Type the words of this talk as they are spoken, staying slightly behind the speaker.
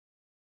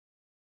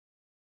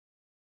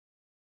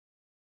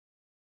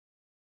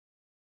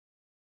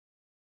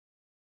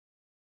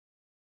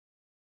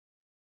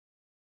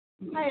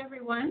Hi,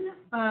 everyone.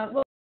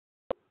 Well,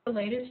 the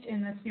latest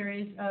in the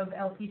series of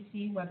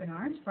LPC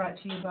webinars brought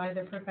to you by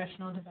the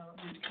Professional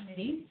Development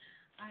Committee.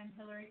 I'm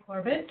Hillary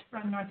Corbett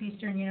from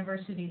Northeastern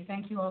University.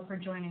 Thank you all for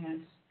joining us.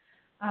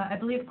 I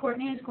believe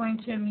Courtney is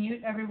going to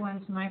mute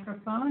everyone's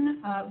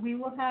microphone. We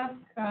will have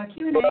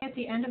Q&A at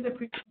the end of the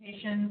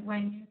presentation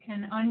when you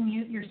can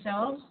unmute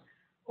yourselves,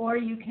 or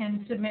you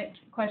can submit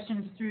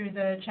questions through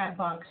the chat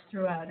box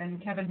throughout.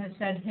 And Kevin has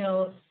said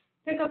he'll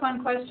pick up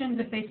on questions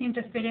if they seem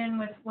to fit in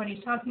with what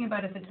he's talking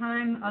about at the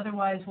time.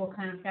 Otherwise, we'll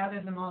kind of gather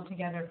them all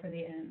together for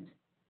the end.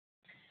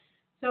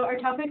 So our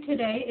topic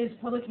today is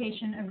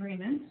publication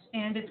agreements,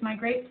 and it's my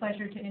great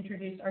pleasure to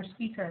introduce our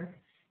speaker.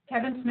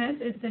 Kevin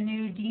Smith is the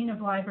new Dean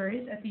of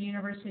Libraries at the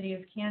University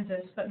of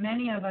Kansas, but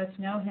many of us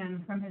know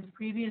him from his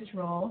previous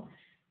role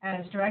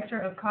as Director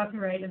of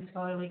Copyright and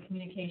Scholarly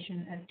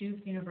Communication at Duke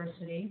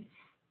University,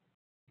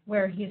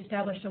 where he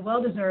established a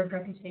well-deserved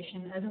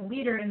reputation as a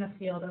leader in the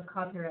field of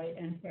copyright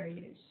and fair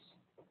use.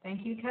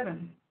 Thank you,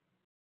 Kevin.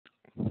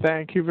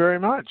 Thank you very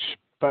much.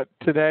 But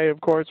today, of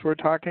course, we're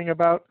talking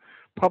about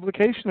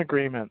publication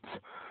agreements.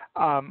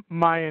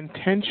 My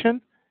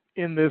intention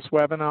in this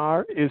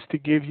webinar is to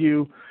give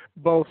you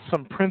both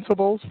some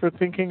principles for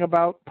thinking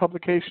about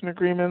publication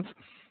agreements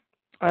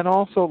and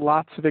also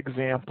lots of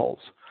examples.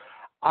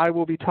 I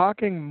will be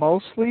talking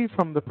mostly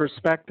from the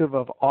perspective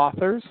of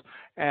authors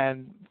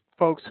and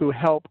folks who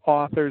help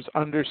authors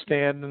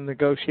understand and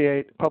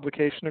negotiate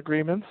publication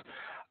agreements.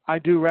 I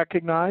do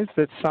recognize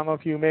that some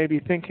of you may be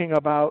thinking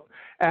about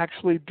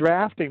actually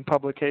drafting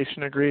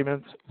publication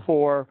agreements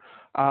for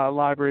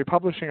library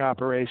publishing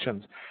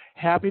operations.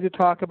 Happy to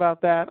talk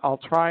about that. I'll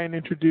try and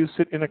introduce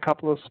it in a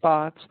couple of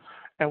spots,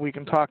 and we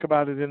can talk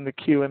about it in the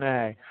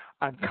Q&A.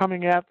 I'm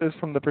coming at this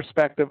from the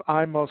perspective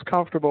I'm most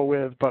comfortable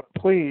with, but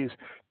please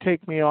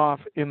take me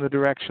off in the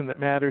direction that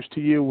matters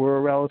to you. We're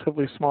a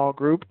relatively small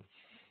group,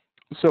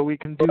 so we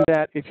can do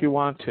that if you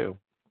want to.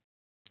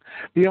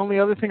 The only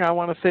other thing I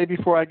want to say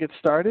before I get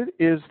started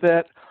is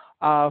that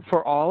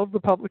for all of the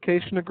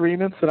publication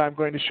agreements that I'm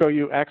going to show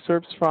you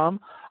excerpts from,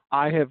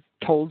 I have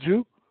told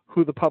you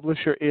who the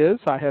publisher is.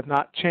 I have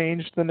not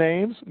changed the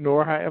names,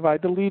 nor have I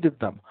deleted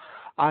them.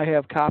 I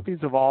have copies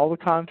of all the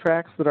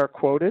contracts that are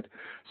quoted,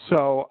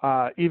 so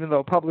even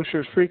though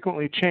publishers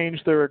frequently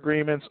change their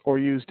agreements or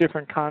use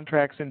different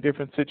contracts in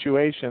different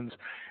situations,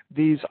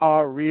 these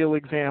are real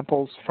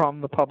examples from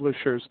the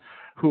publishers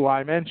who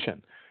I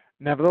mention.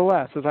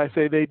 Nevertheless, as I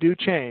say, they do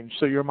change,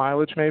 so your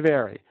mileage may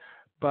vary.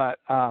 But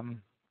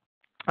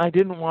I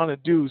didn't want to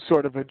do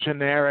sort of a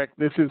generic,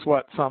 this is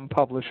what some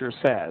publisher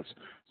says.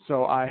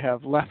 So I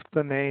have left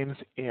the names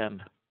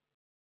in.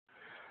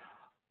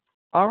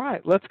 All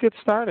right, let's get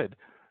started.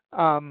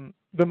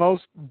 The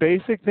most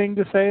basic thing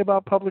to say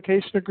about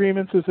publication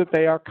agreements is that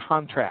they are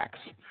contracts.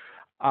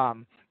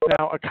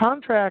 Now, a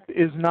contract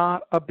is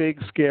not a big,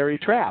 scary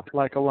trap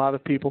like a lot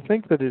of people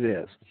think that it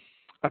is.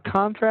 A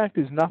contract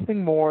is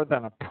nothing more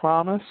than a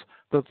promise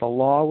that the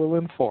law will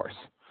enforce.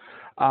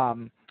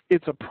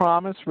 It's a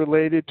promise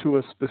related to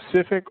a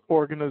specific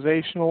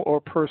organizational or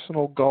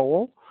personal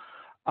goal.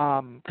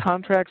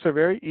 Contracts are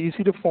very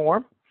easy to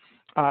form.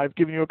 I've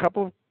given you a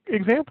couple of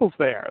examples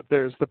there.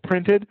 There's the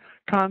printed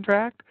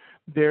contract,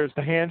 there's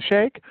the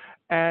handshake,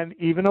 and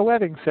even a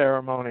wedding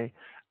ceremony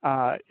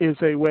is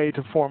a way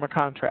to form a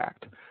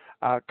contract.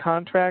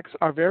 Contracts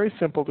are very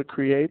simple to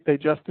create. They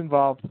just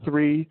involve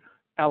three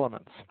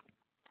elements.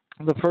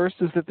 The first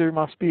is that there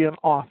must be an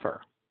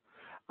offer.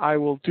 I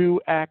will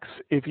do X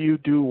if you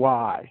do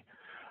Y.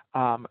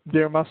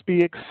 There must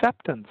be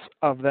acceptance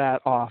of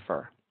that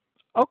offer.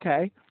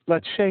 Okay,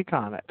 let's shake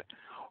on it.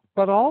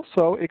 But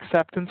also,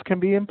 acceptance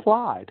can be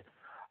implied.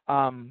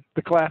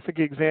 The classic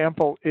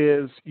example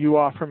is you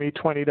offer me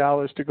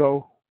 $20 to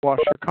go wash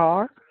your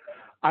car.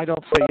 I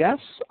don't say yes,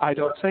 I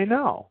don't say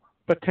no.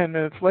 But 10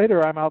 minutes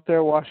later, I'm out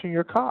there washing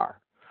your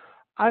car.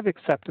 I've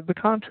accepted the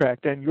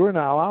contract, and you're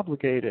now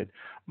obligated.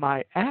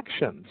 My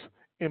actions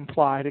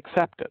implied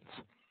acceptance.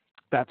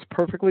 That's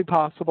perfectly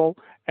possible,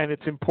 and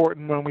it's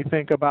important when we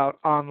think about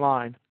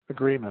online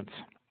agreements.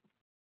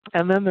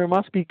 And then there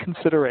must be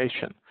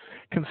consideration.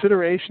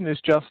 Consideration is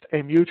just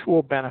a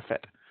mutual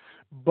benefit.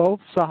 Both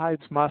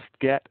sides must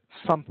get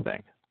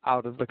something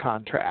out of the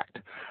contract.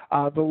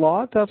 The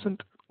law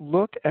doesn't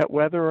look at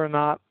whether or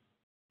not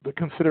the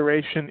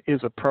consideration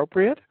is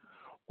appropriate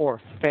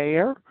or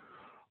fair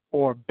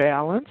or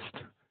balanced.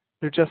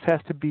 There just has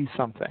to be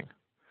something.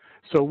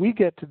 So we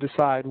get to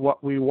decide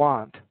what we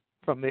want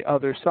from the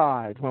other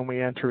side when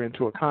we enter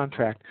into a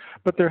contract,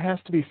 but there has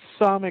to be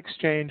some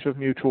exchange of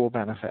mutual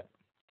benefit.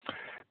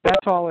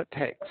 That's all it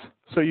takes.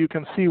 So you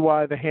can see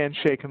why the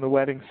handshake and the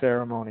wedding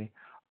ceremony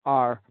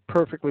are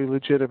perfectly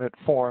legitimate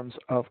forms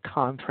of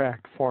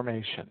contract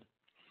formation.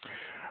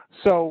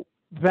 So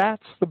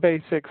that's the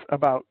basics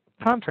about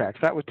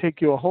contracts. That would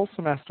take you a whole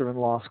semester in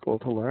law school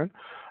to learn.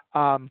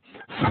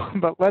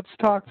 But let's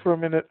talk for a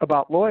minute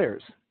about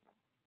lawyers.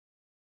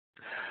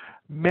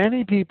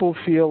 Many people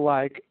feel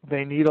like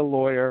they need a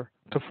lawyer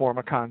to form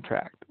a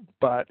contract.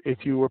 But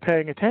if you were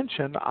paying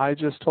attention, I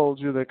just told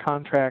you that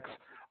contracts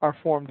are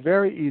formed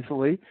very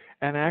easily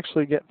and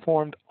actually get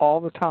formed all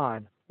the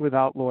time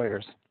without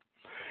lawyers.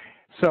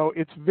 So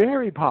it's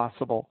very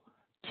possible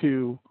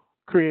to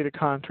create a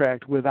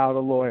contract without a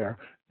lawyer.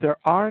 There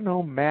are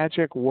no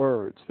magic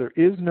words. There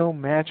is no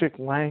magic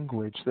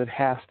language that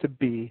has to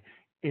be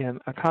in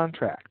a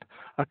contract.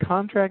 A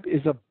contract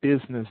is a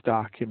business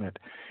document.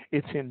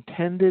 It's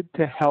intended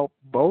to help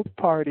both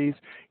parties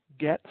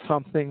get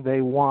something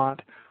they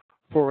want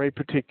for a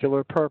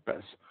particular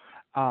purpose.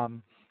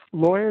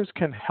 Lawyers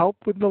can help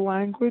with the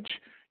language.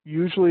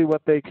 Usually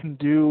what they can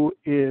do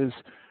is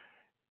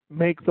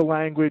make the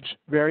language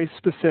very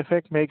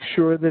specific, make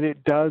sure that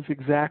it does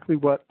exactly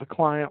what the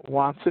client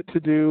wants it to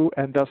do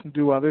and doesn't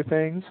do other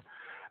things.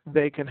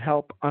 They can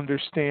help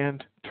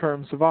understand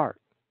terms of art.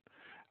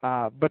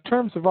 But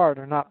terms of art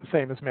are not the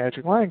same as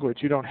magic language.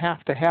 You don't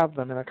have to have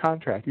them in a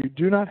contract. You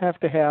do not have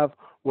to have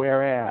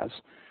whereas,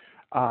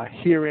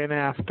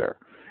 hereinafter.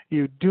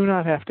 You do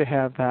not have to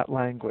have that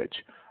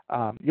language.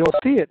 You'll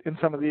see it in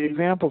some of the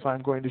examples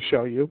I'm going to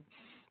show you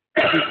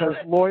because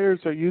lawyers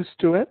are used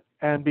to it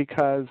and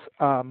because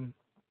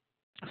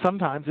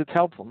sometimes it's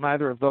helpful.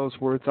 Neither of those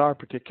words are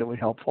particularly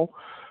helpful.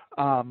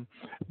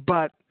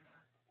 But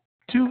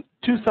two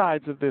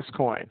sides of this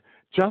coin.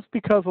 Just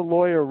because a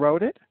lawyer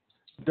wrote it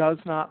does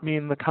not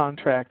mean the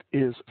contract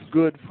is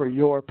good for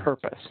your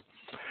purpose.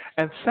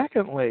 And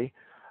secondly,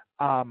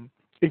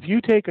 if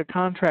you take a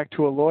contract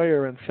to a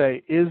lawyer and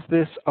say, is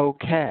this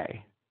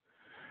okay?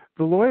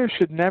 The lawyer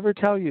should never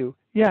tell you,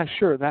 yeah,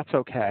 sure, that's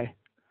okay,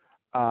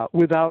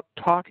 without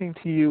talking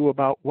to you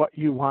about what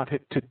you want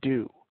it to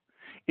do.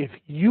 If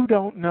you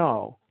don't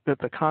know that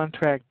the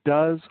contract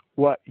does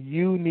what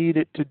you need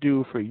it to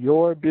do for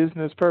your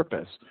business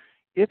purpose,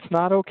 it's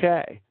not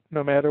okay,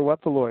 no matter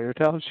what the lawyer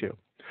tells you.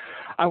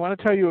 I want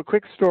to tell you a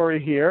quick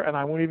story here, and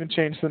I won't even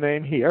change the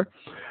name here,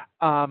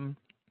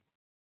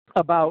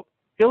 about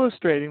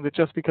illustrating that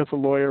just because a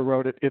lawyer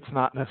wrote it, it's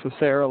not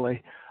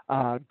necessarily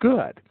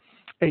good.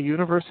 A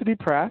university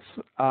press,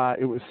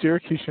 it was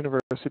Syracuse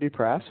University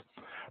Press,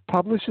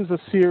 publishes a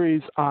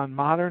series on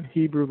modern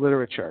Hebrew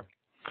literature.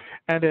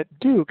 And at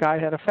Duke, I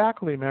had a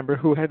faculty member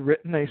who had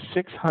written a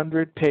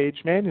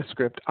 600-page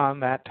manuscript on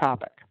that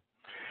topic.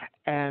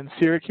 And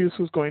Syracuse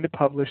was going to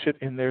publish it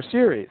in their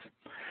series.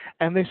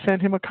 And they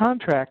sent him a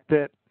contract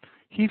that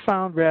he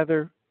found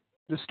rather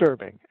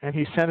disturbing. And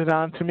he sent it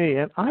on to me,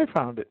 and I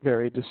found it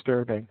very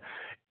disturbing.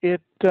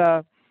 It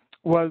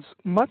was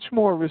much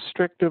more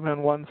restrictive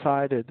and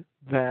one-sided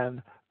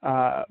than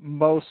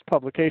most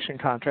publication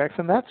contracts,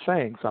 and that's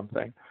saying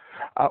something.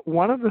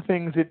 One of the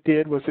things it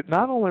did was it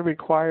not only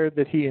required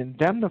that he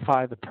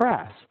indemnify the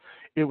press,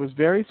 it was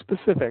very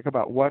specific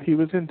about what he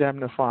was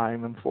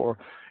indemnifying them for.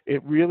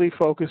 It really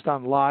focused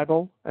on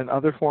libel and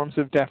other forms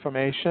of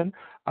defamation,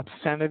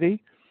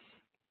 obscenity,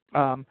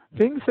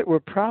 things that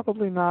were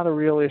probably not a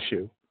real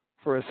issue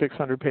for a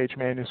 600-page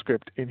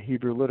manuscript in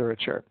Hebrew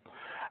literature.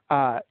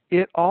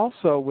 It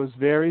also was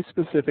very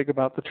specific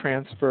about the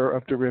transfer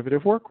of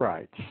derivative work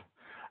rights.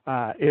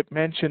 It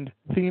mentioned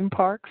theme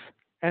parks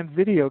and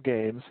video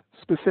games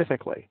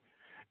specifically.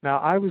 Now,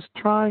 I was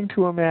trying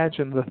to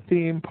imagine the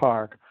theme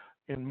park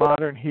in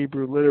modern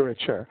Hebrew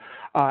literature,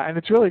 and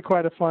it's really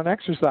quite a fun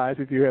exercise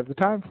if you have the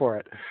time for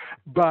it.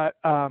 But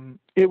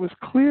it was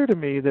clear to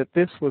me that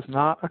this was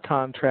not a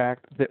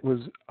contract that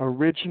was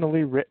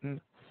originally written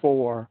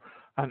for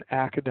an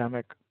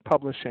academic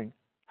publishing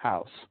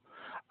house.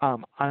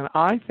 And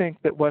I think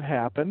that what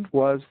happened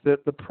was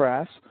that the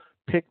press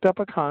picked up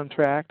a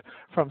contract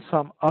from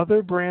some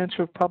other branch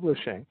of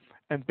publishing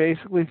and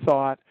basically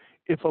thought,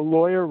 if a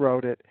lawyer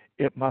wrote it,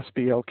 it must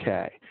be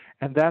okay.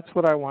 And that's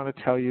what I want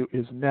to tell you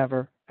is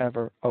never,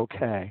 ever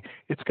okay.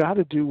 It's got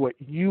to do what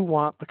you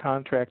want the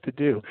contract to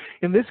do.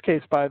 In this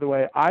case, by the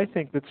way, I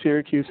think that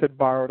Syracuse had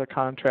borrowed a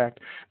contract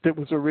that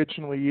was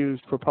originally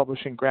used for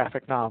publishing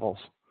graphic novels.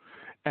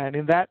 And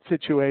in that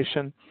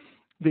situation,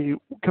 the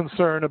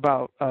concern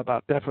about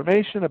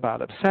defamation,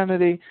 about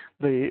obscenity,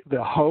 the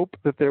hope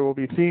that there will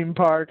be theme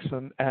parks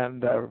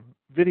and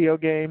video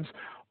games,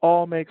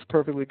 all makes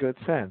perfectly good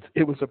sense.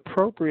 It was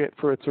appropriate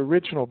for its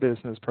original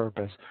business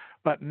purpose,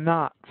 but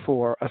not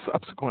for a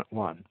subsequent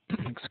one.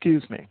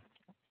 Excuse me.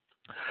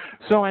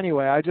 So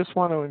anyway, I just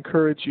want to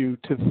encourage you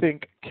to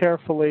think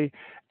carefully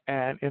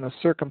and in a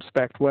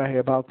circumspect way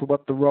about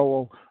what the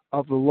role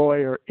of the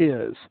lawyer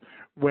is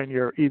when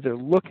you're either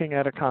looking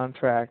at a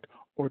contract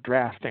or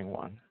drafting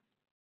one.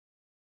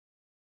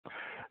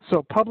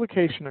 So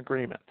publication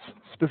agreements,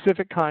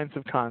 specific kinds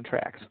of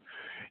contracts.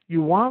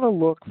 You want to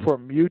look for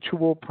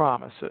mutual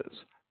promises.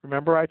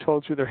 Remember, I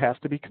told you there has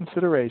to be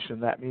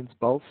consideration. That means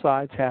both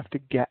sides have to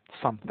get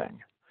something.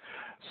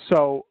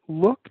 So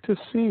look to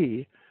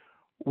see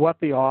what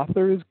the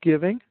author is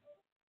giving.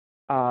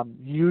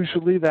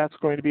 Usually that's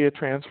going to be a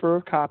transfer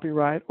of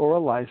copyright or a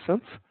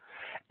license.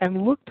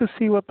 And look to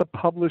see what the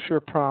publisher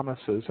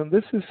promises. And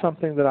this is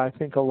something that I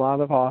think a lot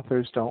of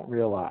authors don't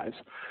realize.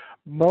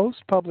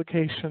 Most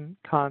publication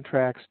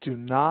contracts do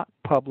not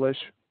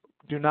promise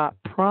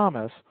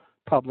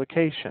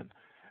publication.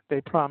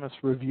 They promise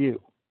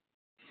review.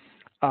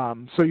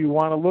 So you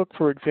want to look,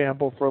 for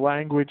example, for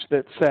language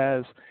that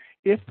says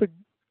if the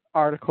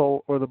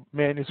article or the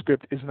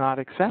manuscript is not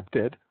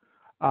accepted,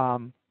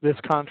 this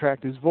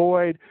contract is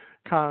void,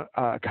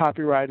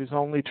 copyright is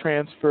only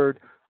transferred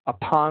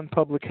upon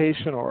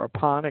publication or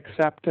upon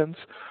acceptance.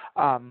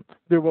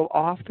 There will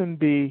often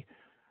be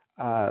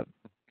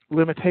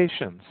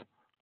limitations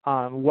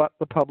on what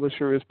the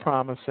publisher is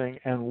promising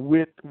and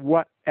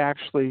what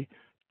actually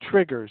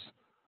triggers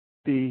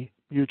the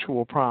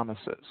mutual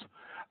promises.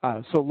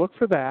 So look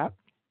for that.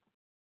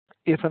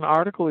 If an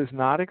article is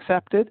not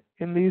accepted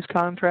in these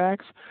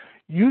contracts,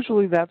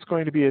 usually that's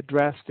going to be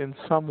addressed in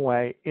some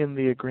way in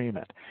the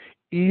agreement.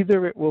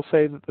 Either it will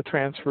say that the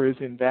transfer is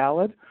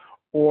invalid,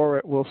 or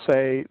it will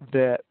say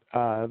that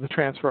the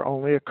transfer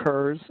only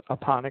occurs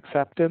upon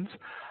acceptance.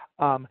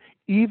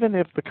 Even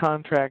if the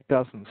contract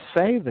doesn't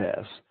say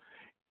this,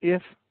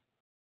 if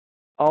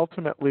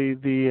ultimately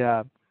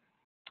the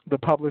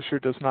publisher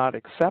does not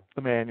accept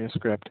the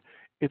manuscript,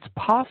 it's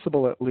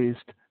possible at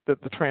least that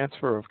the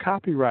transfer of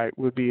copyright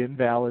would be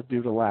invalid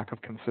due to lack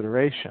of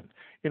consideration.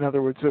 In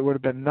other words, there would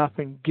have been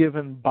nothing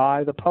given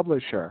by the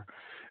publisher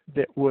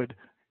that would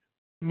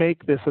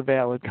make this a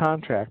valid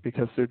contract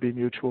because there'd be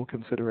mutual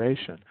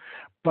consideration.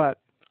 But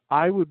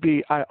I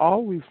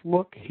always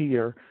look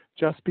here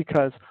just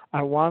because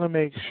I want to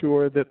make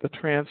sure that the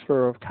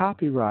transfer of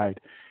copyright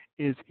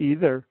is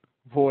either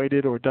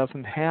voided or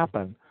doesn't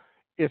happen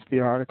if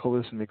the article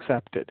isn't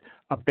accepted.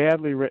 A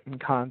badly written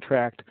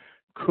contract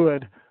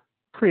could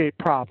create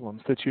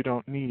problems that you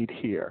don't need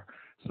here.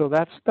 So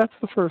that's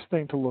the first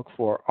thing to look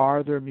for.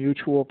 Are there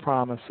mutual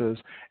promises,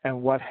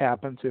 and what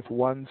happens if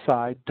one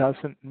side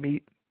doesn't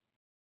meet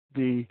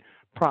the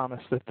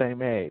promise that they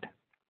made?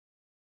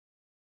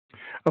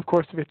 Of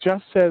course, if it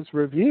just says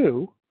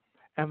review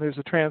and there's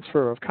a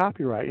transfer of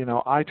copyright,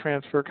 I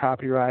transfer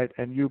copyright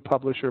and you,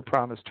 publisher,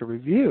 promise to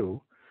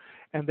review,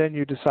 and then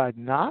you decide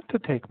not to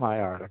take my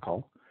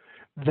article,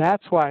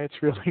 that's why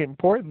it's really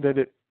important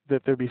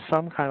that there be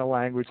some kind of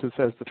language that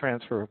says the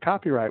transfer of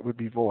copyright would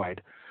be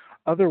void.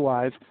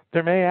 Otherwise,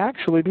 there may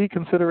actually be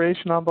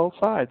consideration on both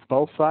sides.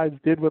 Both sides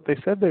did what they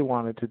said they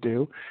wanted to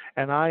do,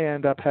 and I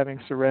end up having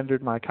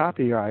surrendered my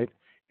copyright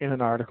in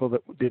an article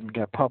that didn't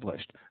get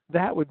published.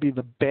 That would be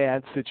the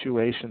bad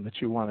situation that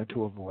you wanted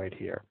to avoid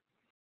here.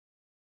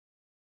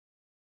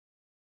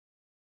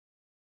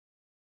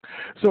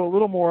 So a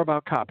little more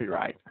about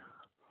copyright.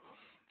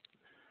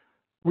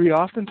 We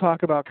often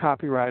talk about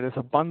copyright as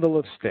a bundle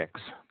of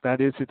sticks.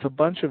 That is, it's a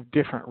bunch of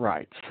different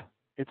rights.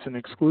 It's an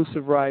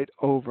exclusive right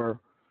over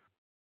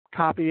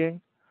copying,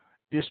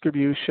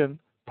 distribution,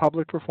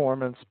 public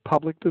performance,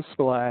 public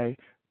display,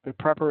 the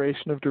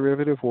preparation of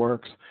derivative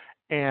works,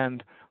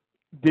 and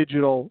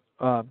digital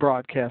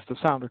broadcast of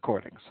sound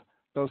recordings.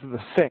 Those are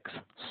the 6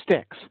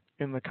 sticks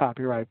in the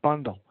copyright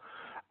bundle.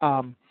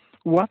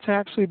 What's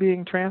actually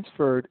being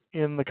transferred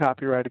in the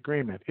copyright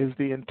agreement? Is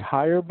the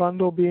entire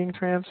bundle being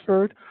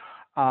transferred?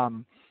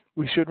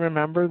 We should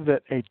remember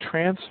that a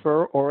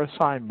transfer or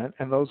assignment,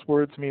 and those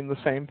words mean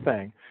the same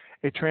thing,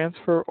 a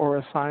transfer or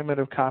assignment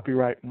of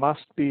copyright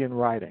must be in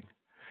writing.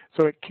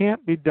 So it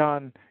can't be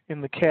done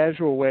in the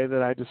casual way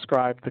that I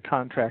described the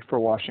contract for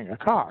washing a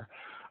car.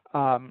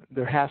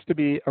 There has to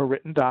be a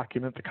written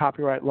document. The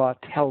copyright law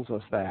tells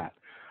us that.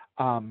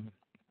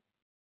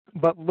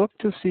 But look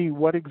to see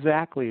what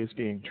exactly is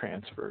being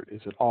transferred.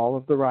 Is it all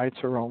of the rights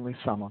or only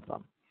some of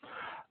them?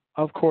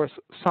 Of course,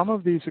 some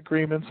of these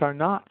agreements are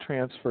not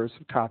transfers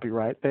of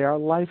copyright. They are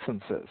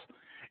licenses.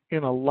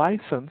 In a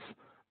license,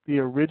 the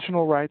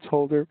original rights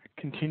holder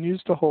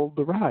continues to hold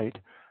the right,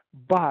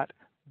 but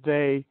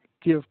they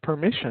give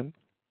permission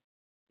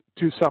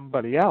to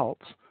somebody else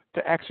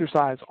to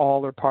exercise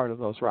all or part of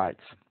those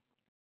rights.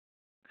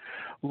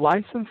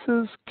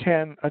 Licenses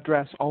can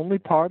address only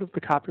part of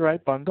the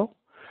copyright bundle,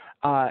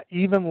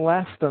 even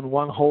less than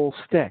one whole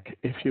stick,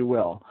 if you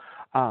will.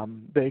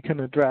 They can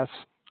address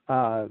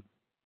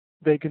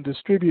they can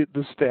distribute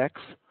the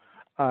sticks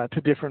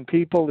to different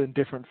people in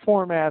different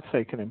formats.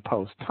 They can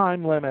impose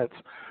time limits.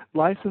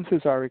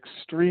 Licenses are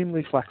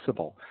extremely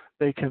flexible.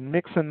 They can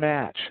mix and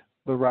match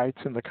the rights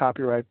in the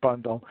copyright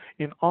bundle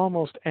in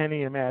almost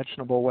any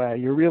imaginable way.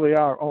 You really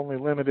are only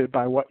limited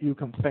by what you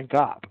can think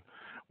up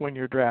when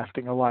you're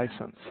drafting a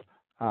license.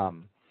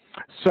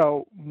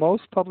 So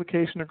most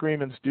publication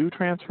agreements do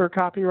transfer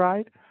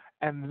copyright,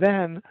 and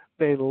then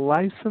they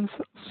license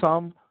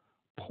some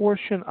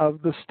portion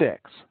of the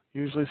sticks,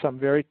 usually some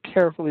very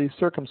carefully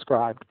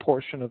circumscribed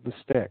portion of the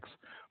sticks,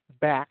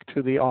 back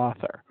to the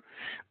author.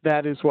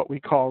 That is what we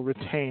call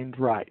retained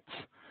rights.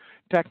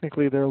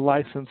 Technically, they're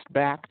licensed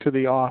back to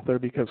the author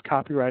because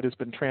copyright has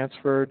been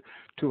transferred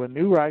to a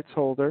new rights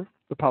holder,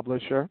 the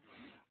publisher,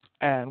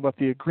 and what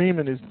the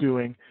agreement is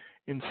doing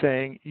in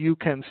saying you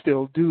can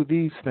still do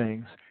these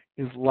things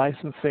is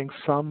licensing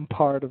some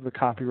part of the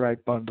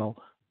copyright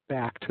bundle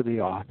back to the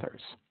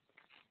authors.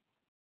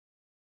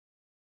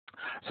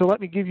 So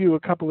let me give you a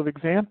couple of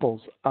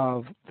examples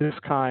of this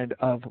kind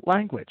of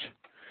language.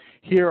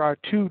 Here are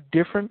 2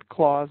 different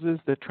clauses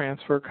that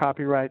transfer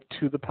copyright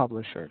to the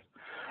publisher.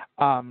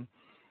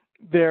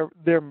 they're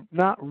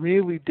not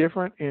really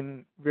different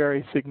in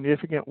very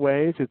significant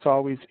ways. It's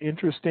always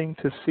interesting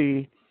to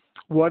see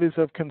what is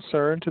of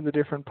concern to the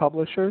different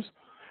publishers.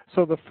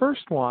 So the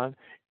first one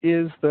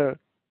is the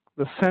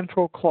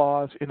central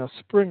clause in a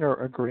Springer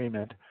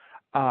agreement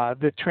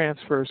that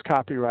transfers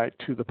copyright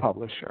to the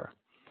publisher.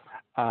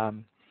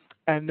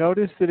 And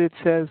notice that it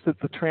says that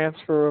the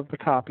transfer of the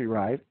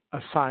copyright,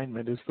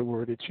 assignment is the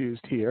word it's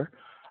used here,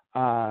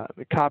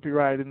 the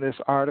copyright in this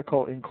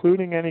article,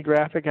 including any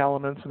graphic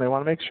elements, and they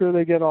want to make sure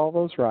they get all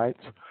those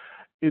rights,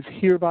 is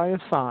hereby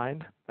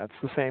assigned, that's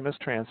the same as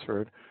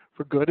transferred,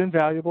 for good and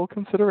valuable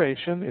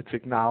consideration. It's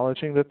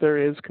acknowledging that there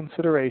is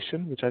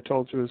consideration, which I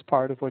told you is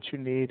part of what you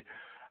need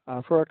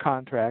for a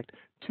contract,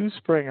 to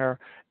Springer,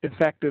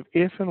 effective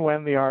if and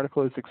when the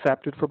article is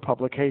accepted for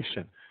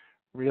publication.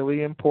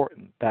 Really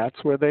important.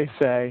 That's where they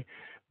say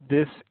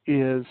this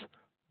is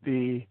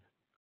the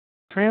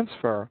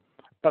transfer,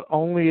 but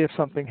only if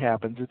something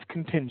happens. It's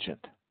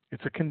contingent.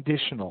 It's a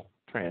conditional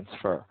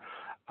transfer.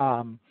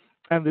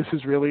 And this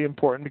is really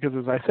important because,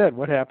 as I said,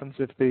 what happens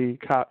if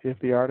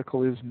the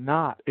article is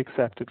not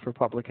accepted for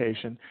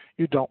publication?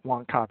 You don't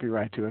want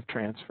copyright to have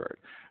transferred.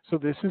 So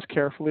this is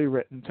carefully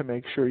written to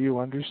make sure you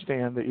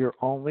understand that you're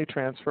only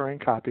transferring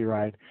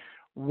copyright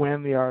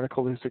when the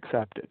article is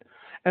accepted.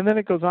 And then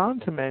it goes on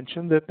to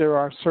mention that there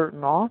are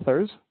certain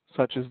authors,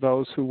 such as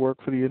those who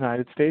work for the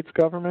United States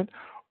government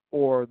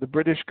or the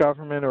British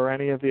government or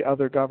any of the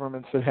other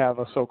governments that have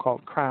a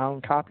so-called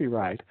crown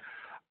copyright.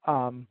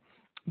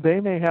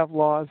 They may have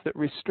laws that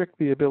restrict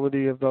the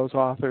ability of those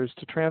authors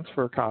to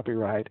transfer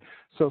copyright.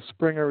 So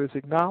Springer is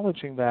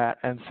acknowledging that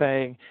and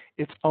saying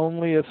it's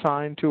only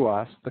assigned to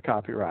us, the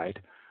copyright,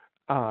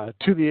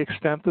 to the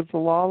extent that the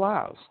law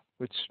allows,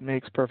 which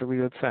makes perfectly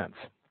good sense.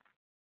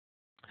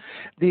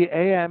 The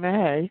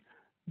AMA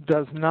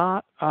does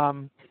not,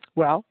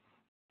 well,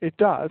 it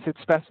does. It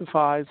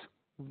specifies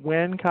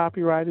when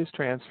copyright is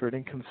transferred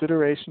in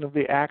consideration of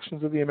the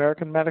actions of the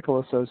American Medical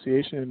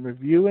Association in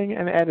reviewing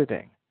and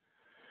editing.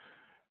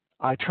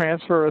 I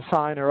transfer,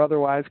 assign, or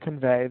otherwise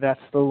convey. That's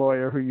the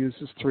lawyer who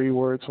uses 3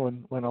 words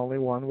when only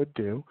one would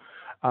do.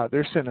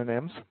 They're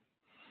synonyms.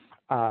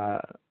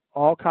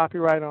 All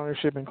copyright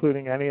ownership,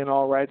 including any and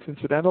all rights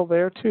incidental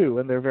thereto,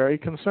 and they're very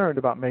concerned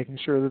about making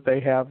sure that they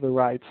have the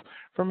rights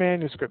for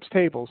manuscripts,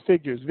 tables,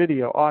 figures,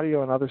 video,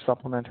 audio, and other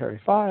supplementary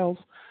files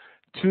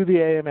to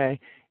the AMA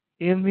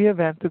in the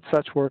event that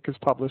such work is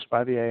published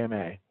by the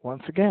AMA.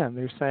 Once again,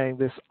 they're saying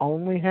this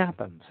only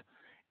happens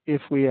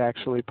if we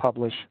actually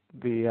publish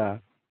the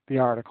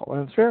article.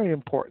 And it's very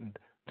important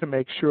to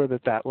make sure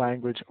that that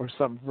language or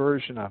some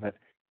version of it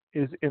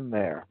is in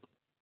there.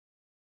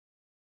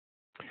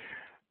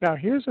 Now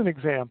here's an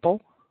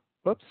example.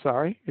 Whoops,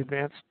 sorry,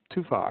 advanced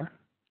too far.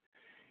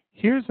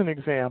 Here's an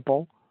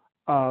example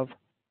of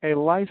a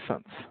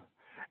license.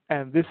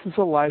 And this is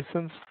a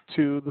license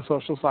to the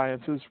Social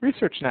Sciences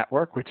Research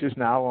Network, which is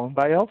now owned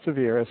by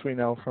Elsevier, as we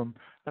know from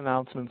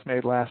announcements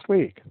made last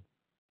week.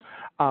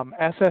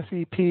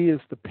 SSEP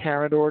is the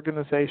parent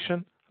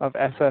organization of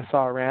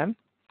SSRN.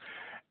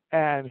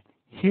 And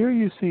here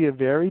you see a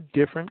very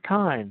different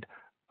kind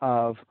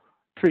of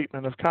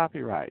treatment of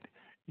copyright.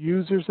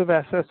 Users of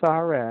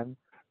SSRN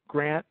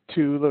grant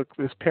to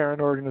this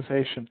parent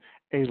organization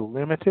a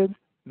limited,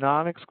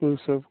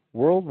 non-exclusive,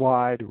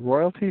 worldwide,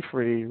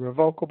 royalty-free,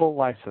 revocable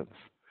license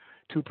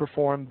to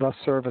perform the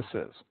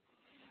services.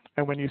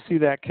 And when you see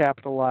that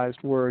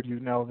capitalized word, you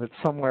know that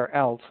somewhere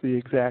else the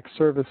exact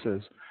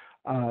services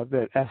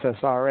that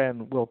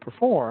SSRN will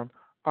perform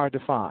are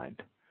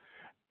defined.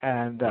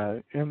 And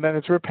then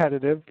it's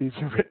repetitive.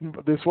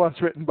 This was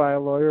written by a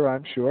lawyer,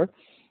 I'm sure.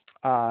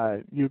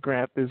 You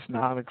grant this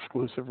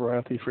non-exclusive,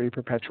 royalty-free,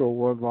 perpetual,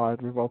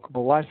 worldwide,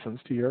 revocable license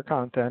to your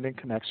content in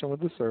connection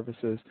with the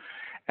services,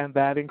 and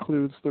that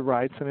includes the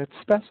rights, and it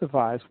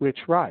specifies which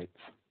rights.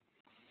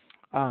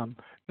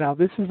 Now,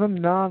 this is a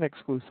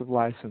non-exclusive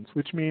license,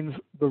 which means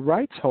the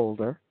rights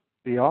holder,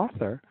 the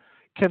author,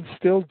 can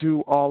still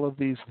do all of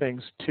these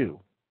things too.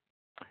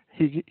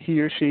 He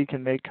or she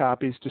can make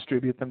copies,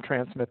 distribute them,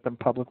 transmit them,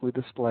 publicly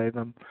display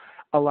them,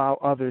 allow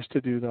others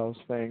to do those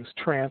things,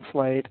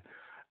 translate,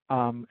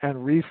 and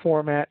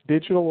reformat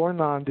digital or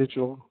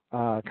non-digital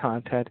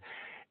content,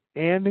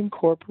 and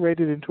incorporate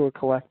it into a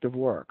collective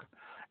work.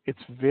 It's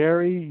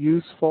very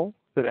useful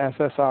that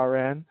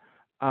SSRN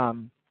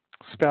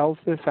spells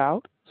this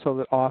out so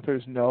that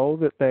authors know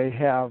that they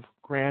have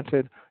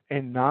granted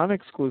a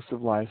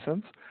non-exclusive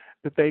license,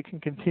 that they can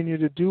continue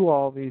to do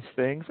all these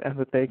things, and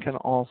that they can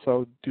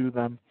also do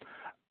them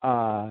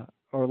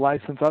or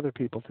license other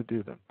people to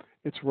do them.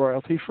 It's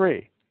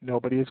royalty-free.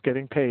 Nobody is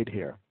getting paid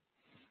here.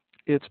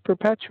 It's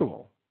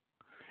perpetual.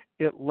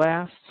 It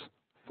lasts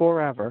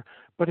forever,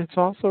 but it's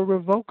also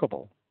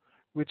revocable,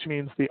 which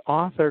means the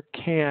author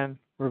can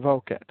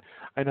revoke it.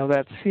 I know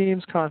that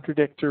seems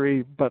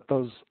contradictory, but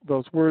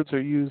those words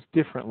are used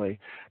differently.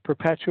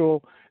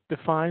 Perpetual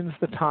defines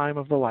the time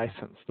of the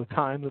license, the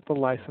time that the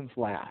license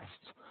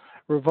lasts.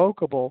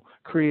 Revocable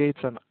creates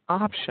an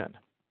option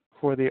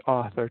for the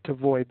author to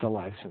void the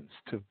license,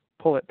 to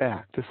pull it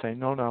back, to say,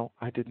 no,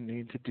 I didn't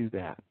need to do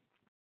that.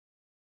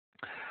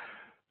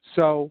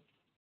 So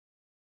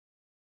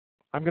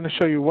I'm going to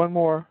show you one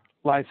more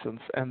license,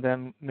 and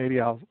then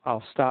maybe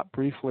I'll stop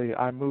briefly.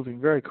 I'm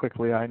moving very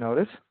quickly, I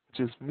notice,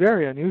 which is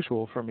very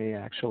unusual for me,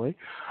 actually.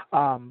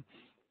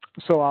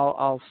 So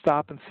I'll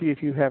stop and see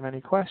if you have any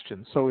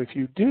questions. So if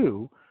you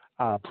do,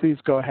 please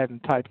go ahead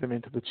and type them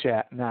into the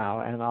chat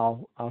now, and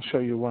I'll show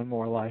you one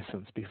more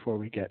license before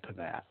we get to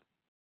that.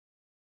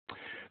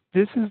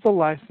 This is the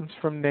license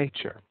from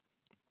Nature.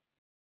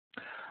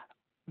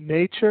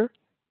 Nature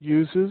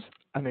uses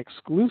an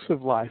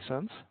exclusive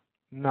license,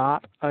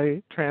 not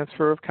a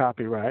transfer of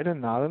copyright,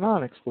 and not a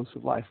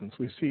non-exclusive license.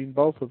 We've seen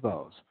both of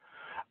those.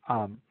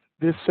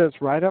 This says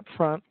right up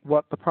front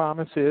what the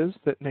promise is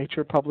that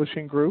Nature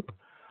Publishing Group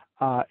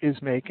is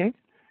making,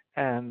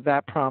 and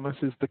that promise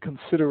is the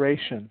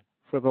consideration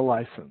for the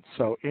license.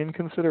 So in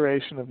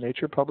consideration of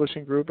Nature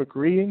Publishing Group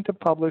agreeing to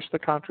publish the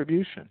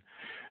contribution.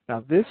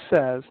 Now this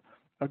says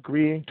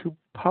agreeing to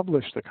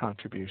publish the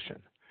contribution.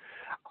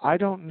 I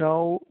don't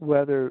know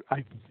whether,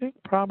 I think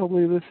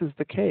probably this is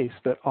the case,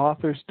 that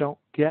authors don't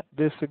get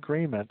this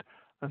agreement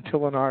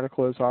until an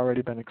article has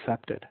already been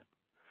accepted.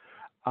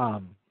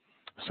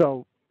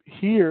 So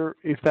here,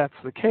 if that's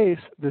the case,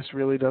 this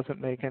really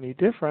doesn't make any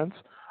difference.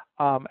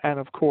 And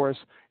of course,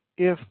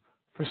 if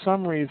for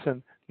some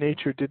reason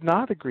Nature did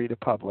not agree to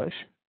publish,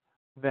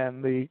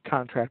 then the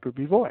contract would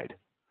be void.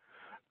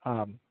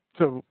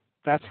 So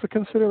that's the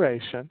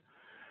consideration.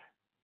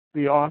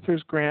 The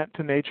authors grant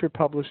to Nature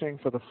Publishing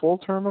for the full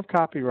term of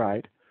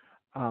copyright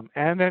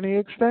and any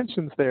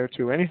extensions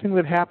thereto. Anything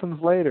that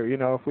happens later, you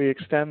know, if we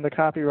extend the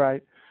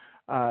copyright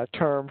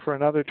term for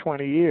another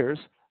 20 years,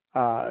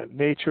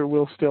 Nature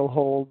will still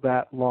hold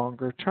that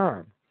longer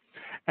term.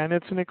 And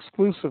it's an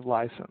exclusive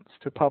license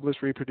to publish,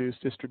 reproduce,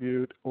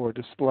 distribute, or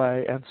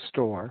display and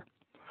store.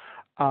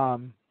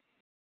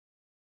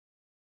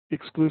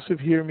 Exclusive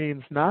here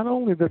means not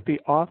only that the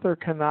author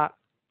cannot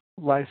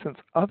license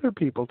other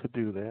people to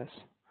do this,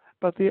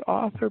 but the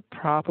author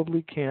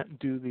probably can't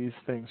do these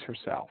things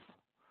herself.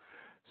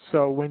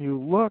 So when you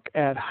look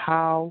at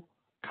how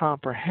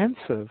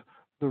comprehensive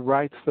the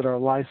rights that are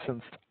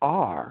licensed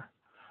are,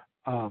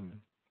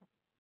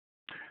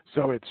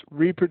 so it's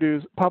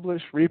reproduce,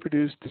 publish,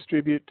 reproduce,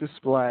 distribute,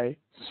 display,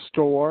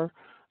 store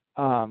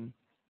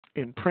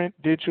in print,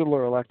 digital,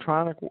 or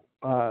electronic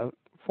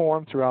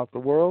form throughout the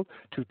world,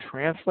 to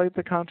translate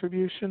the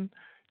contribution,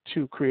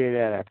 to create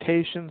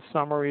adaptations,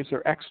 summaries,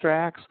 or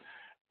extracts,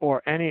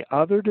 or any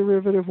other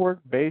derivative work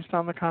based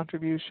on the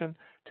contribution,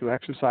 to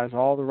exercise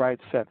all the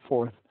rights set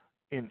forth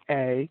in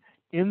A,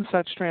 in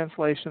such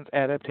translations,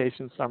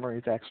 adaptations,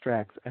 summaries,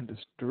 extracts, and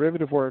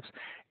derivative works,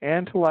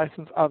 and to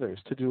license others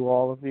to do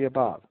all of the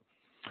above.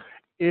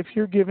 If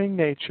you're giving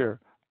Nature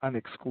an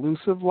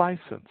exclusive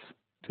license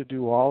to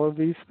do all of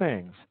these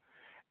things,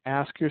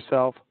 ask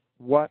yourself,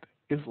 what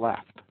is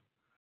left?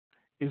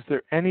 Is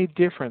there any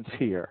difference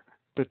here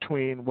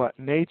between what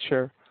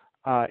Nature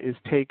is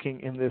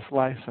taking in this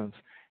license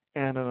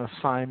and an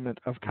assignment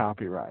of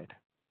copyright?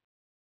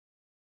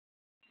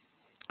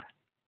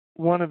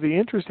 One of the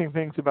interesting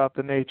things about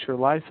the Nature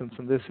license,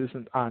 and this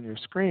isn't on your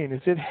screen,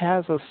 is it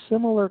has a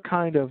similar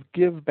kind of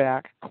give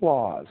back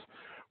clause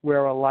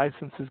where a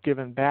license is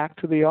given back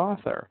to the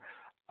author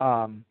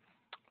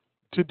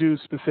to do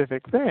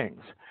specific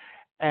things.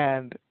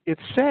 And it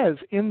says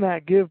in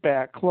that give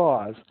back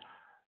clause,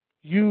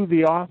 you,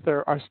 the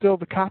author, are still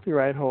the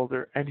copyright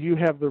holder and you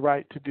have the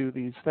right to do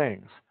these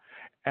things.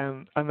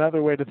 And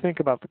another way to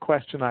think about the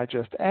question I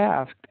just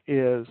asked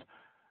is,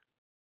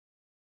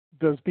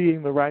 does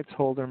being the rights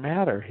holder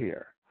matter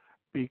here?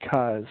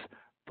 Because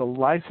the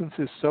license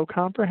is so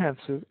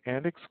comprehensive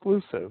and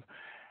exclusive,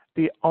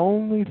 the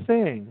only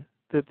thing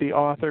that the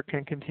author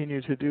can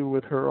continue to do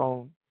with her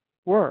own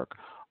work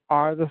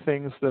are the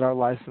things that are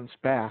licensed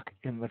back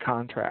in the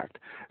contract.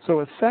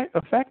 So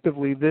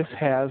effectively, this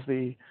has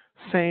the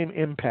same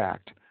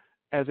impact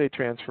as a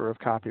transfer of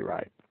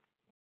copyright.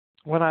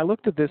 When I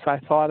looked at this, I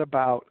thought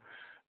about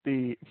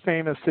the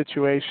famous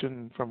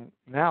situation from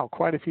now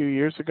quite a few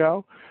years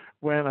ago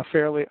when a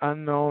fairly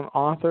unknown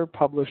author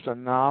published a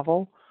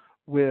novel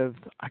with,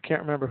 I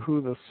can't remember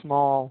who the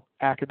small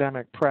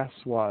academic press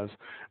was,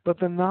 but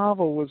the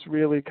novel was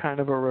really kind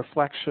of a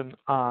reflection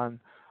on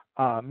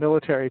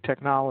military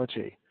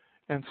technology,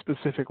 and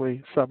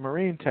specifically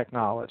submarine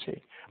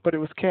technology. But it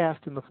was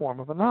cast in the form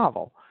of a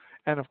novel.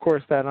 And of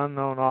course, that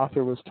unknown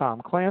author was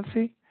Tom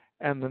Clancy,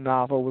 and the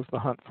novel was The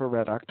Hunt for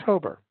Red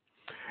October,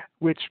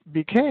 which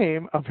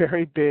became a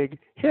very big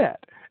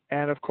hit,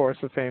 and of course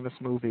a famous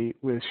movie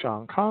with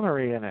Sean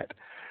Connery in it.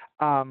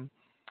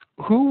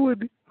 Who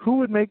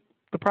would make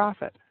the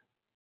profit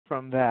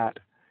from that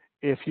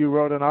if you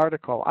wrote an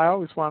article? I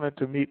always wanted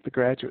to meet the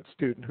graduate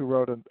student who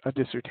wrote a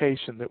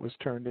dissertation that was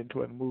turned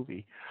into a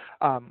movie.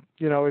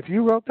 You know, if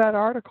you wrote that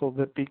article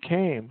that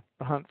became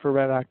The Hunt for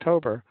Red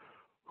October,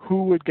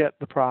 who would get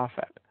the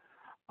profit?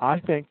 I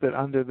think that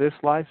under this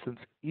license,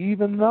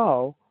 even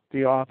though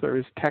the author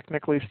is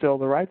technically still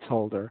the rights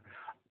holder,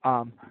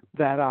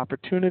 that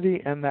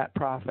opportunity and that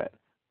profit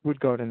would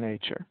go to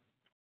Nature.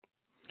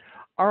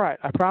 All right,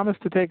 I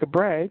promised to take a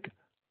break,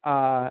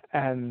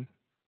 and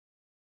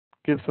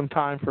give some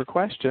time for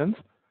questions.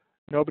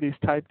 Nobody's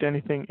typed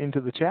anything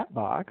into the chat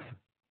box.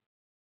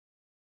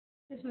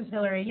 This is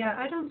Hillary. Yeah,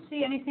 I don't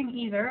see anything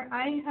either.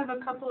 I have a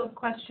couple of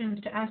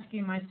questions to ask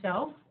you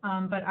myself,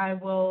 but I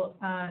will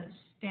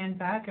stand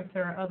back if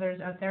there are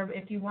others out there. But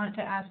if you want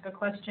to ask a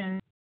question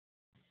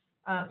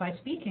by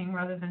speaking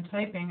rather than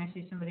typing, I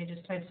see somebody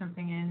just typed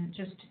something in,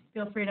 just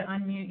feel free to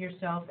unmute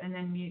yourself and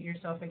then mute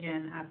yourself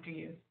again after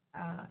you've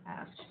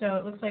asked. So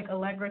it looks like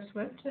Allegra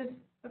Swift has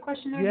a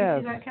question there.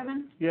 Yes. Do you see that,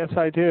 Kevin? Yes,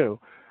 I do.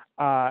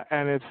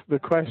 And the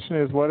question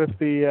is, what if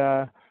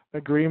the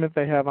agreement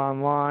they have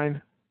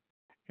online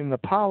in the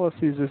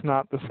policies is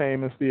not the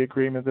same as the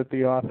agreement that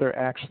the author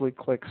actually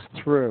clicks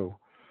through?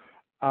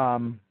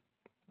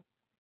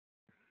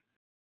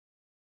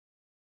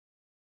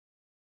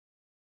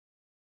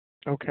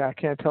 Okay, I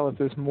can't tell if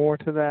there's more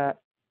to that.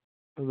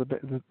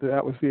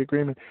 That was the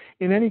agreement.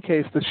 In any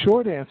case, the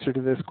short answer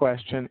to this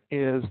question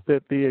is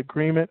that the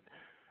agreement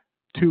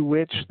to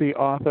which the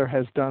author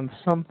has done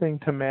something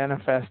to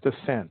manifest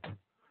assent.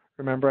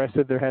 Remember, I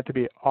said there had to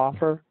be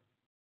offer,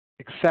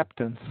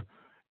 acceptance,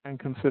 and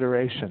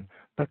consideration.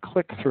 The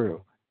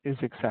click-through is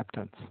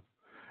acceptance.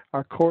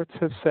 Our courts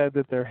have said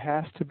that there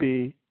has to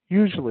be,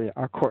 usually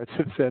our courts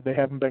have said, they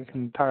haven't been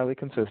entirely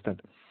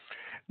consistent,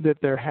 that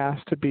there has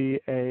to be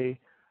a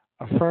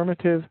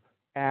affirmative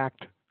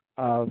act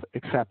of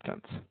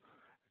acceptance.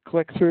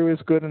 Click-through is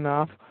good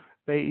enough.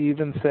 They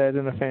even said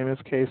in a famous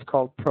case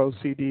called Pro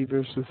CD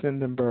versus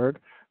Hindenburg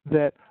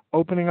that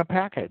opening a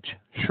package,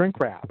 shrink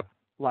wrap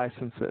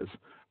licenses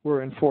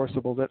were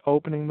enforceable, that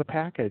opening the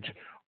package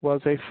was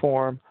a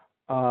form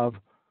of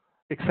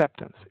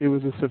acceptance. It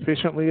was a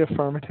sufficiently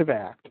affirmative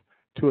act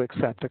to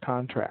accept a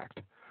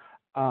contract.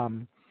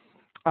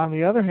 On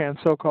the other hand,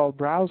 so-called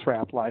browse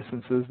wrap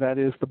licenses, that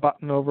is the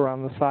button over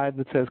on the side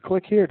that says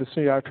click here to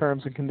see our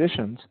terms and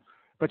conditions,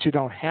 but you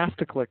don't have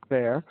to click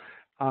there.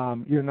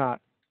 You're not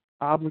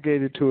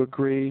obligated to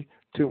agree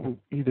to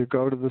either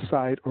go to the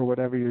site or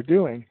whatever you're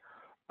doing,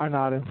 are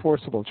not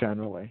enforceable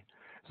generally.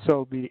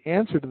 So the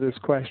answer to this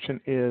question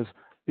is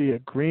the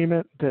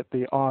agreement that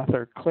the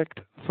author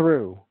clicked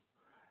through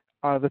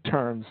are the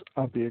terms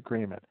of the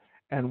agreement.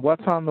 And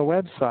what's on the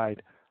website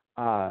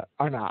are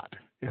not.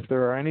 If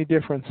there are any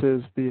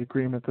differences, the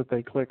agreement that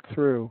they click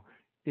through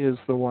is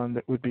the one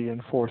that would be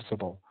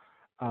enforceable.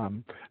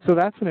 So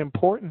that's an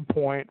important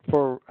point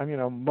for,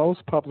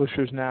 most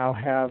publishers now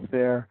have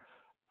their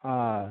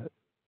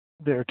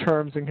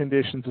terms and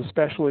conditions,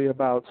 especially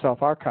about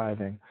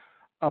self-archiving,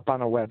 up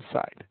on a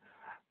website.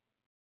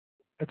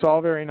 It's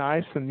all very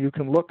nice, and you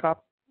can look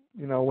up,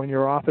 when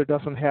your author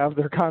doesn't have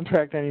their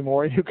contract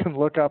anymore, you can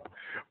look up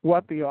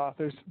what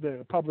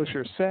the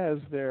publisher says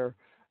their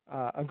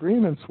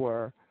agreements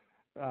were,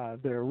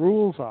 their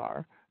rules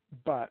are,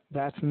 but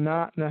that's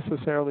not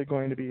necessarily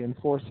going to be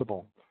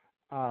enforceable.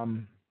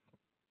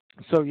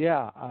 So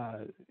yeah,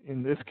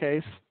 in this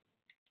case,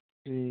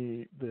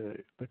 the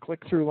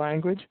click-through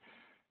language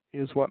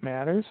is what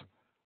matters.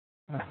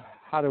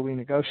 How do we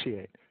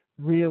negotiate?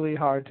 Really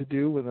hard to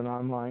do with an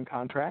online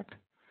contract,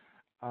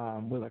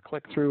 with a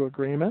click-through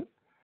agreement.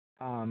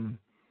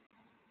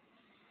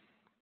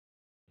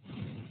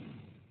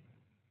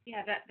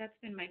 Yeah, that's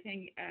been my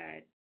thing.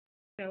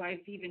 So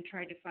I've even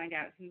tried to find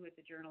out who at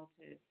the journal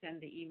to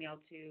send the email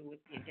to with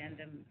the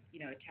addendum,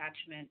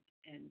 attachment.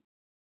 And,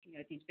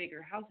 at these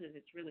bigger houses,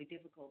 it's really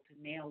difficult to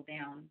nail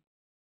down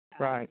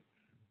Right.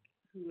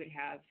 who would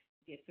have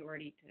the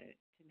authority to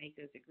make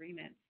those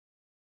agreements.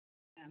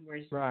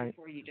 Whereas Right.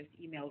 before you just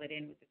emailed it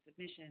in with the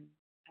submission.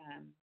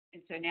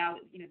 And so now,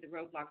 the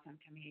roadblocks I'm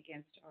coming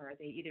against are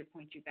they either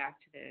point you back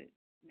to the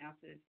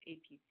Mouse's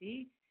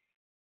APC,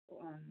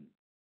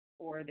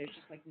 or there's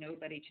just like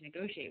nobody to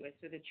negotiate with.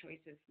 So the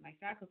choice of my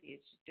faculty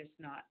is just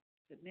not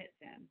submit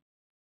them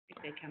if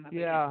they come up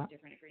against a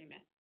different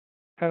agreement.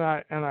 And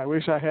I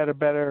wish I had a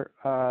better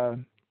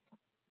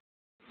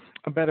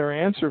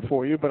answer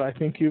for you, but I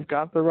think you've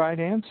got the right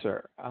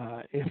answer.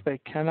 If they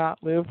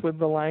cannot live with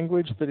the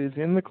language that is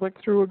in the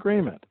click-through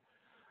agreement,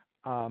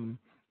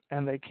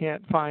 and they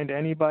can't find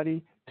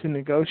anybody to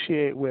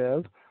negotiate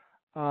with,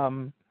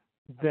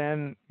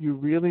 then you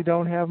really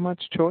don't have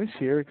much choice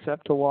here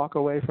except to walk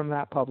away from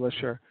that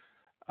publisher.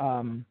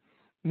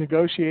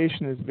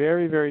 Negotiation is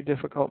very, very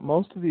difficult.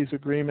 Most of these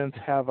agreements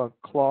have a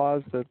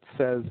clause that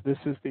says this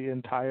is the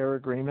entire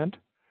agreement.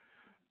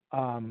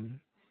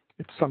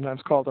 It's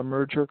sometimes called a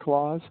merger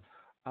clause.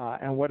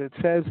 And what it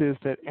says is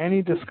that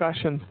any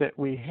discussions that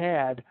we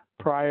had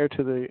prior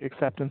to the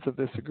acceptance of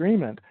this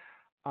agreement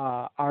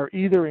are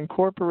either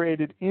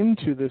incorporated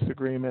into this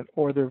agreement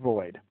or they're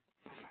void.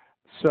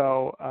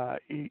 So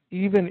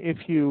even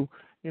if you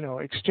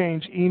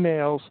exchange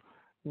emails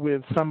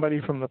with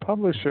somebody from the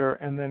publisher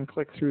and then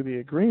click through the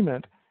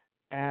agreement,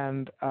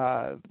 and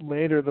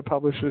later the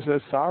publisher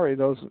says, sorry,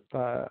 those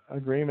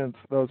agreements,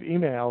 those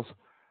emails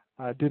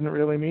didn't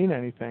really mean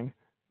anything,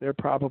 they're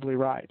probably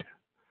right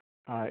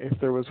if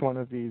there was one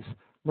of these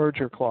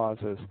merger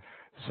clauses.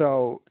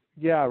 So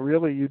yeah,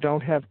 really you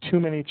don't have too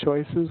many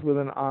choices with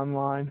an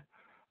online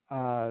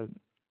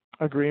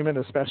agreement,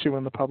 especially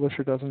when the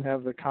publisher doesn't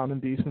have the common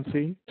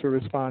decency to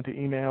respond to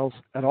emails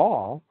at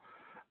all,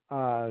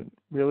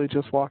 really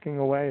just walking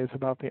away is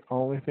about the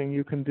only thing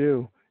you can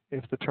do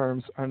if the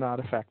terms are not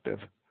effective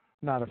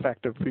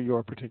for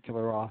your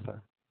particular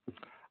author.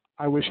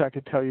 I wish I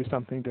could tell you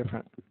something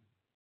different.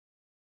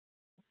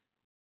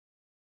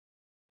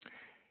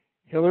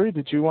 Hillary,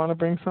 did you want to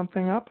bring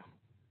something up?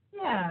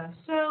 Yeah,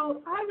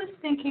 so I was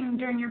thinking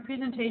during your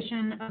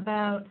presentation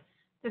about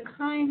the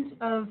kinds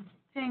of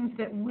things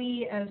that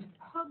we as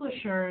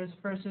publishers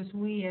versus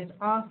we as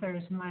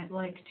authors might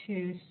like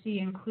to see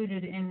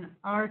included in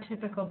our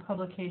typical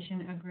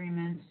publication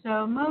agreements.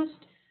 So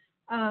most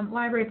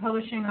library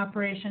publishing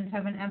operations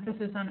have an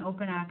emphasis on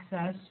open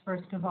access,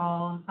 first of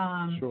all.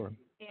 Sure.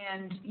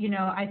 And, you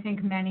know, I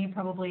think many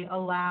probably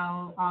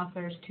allow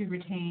authors to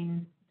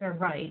retain their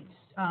rights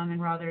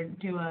and rather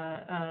do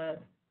a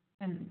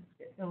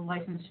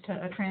license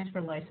to a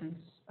transfer license,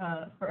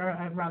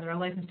 or rather a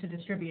license to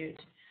distribute.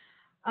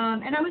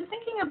 And I was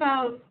thinking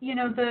about, you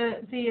know,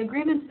 the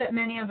agreements that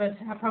many of us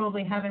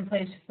probably have in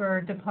place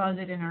for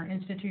deposit in our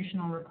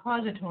institutional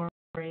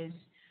repositories,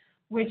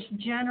 which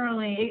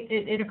generally,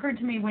 it occurred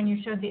to me when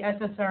you showed the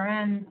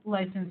SSRN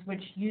license,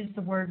 which used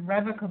the word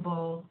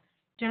revocable.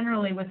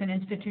 Generally, with an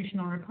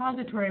institutional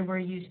repository, we're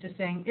used to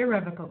saying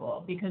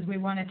irrevocable because we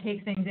want to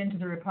take things into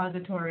the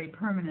repository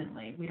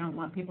permanently. We don't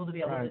want people to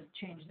be able to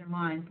change their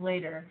minds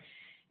later.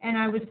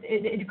 And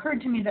it occurred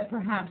to me that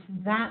perhaps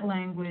that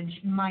language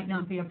might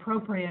not be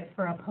appropriate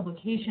for a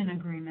publication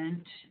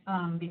agreement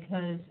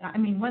because, I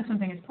mean, once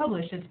something is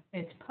published,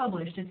 it's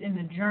published, it's in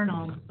the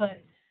journal,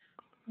 but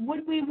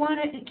would we want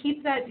to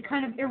keep that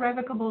kind of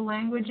irrevocable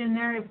language in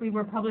there if we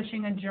were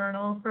publishing a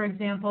journal, for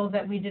example,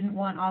 that we didn't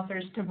want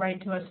authors to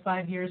write to us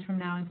 5 years from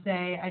now and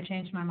say, I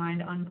changed my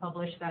mind,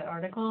 unpublish that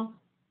article?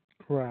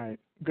 Right.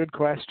 Good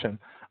question.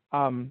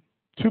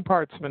 Two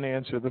parts of an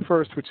answer. The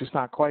first, which is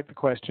not quite the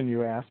question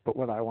you asked, but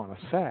what I want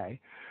to say.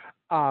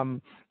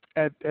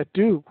 At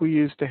Duke, we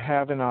used to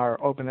have in our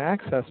open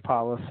access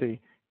policy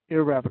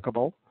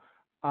irrevocable,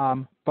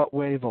 but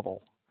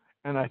waivable.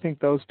 And I think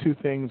those two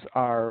things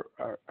are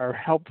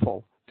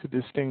helpful to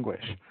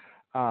distinguish.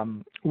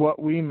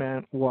 What we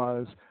meant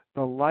was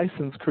the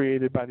license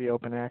created by the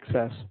open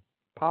access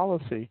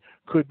policy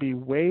could be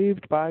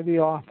waived by the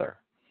author.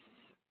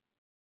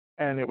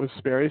 And it was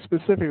very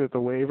specific that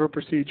the waiver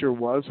procedure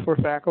was for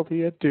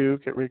faculty at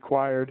Duke. It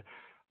required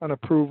an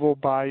approval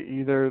by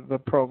either the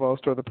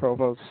provost or the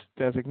provost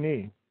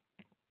designee.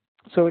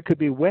 So it could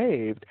be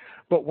waived,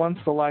 but once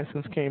the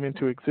license came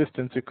into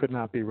existence, it could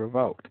not be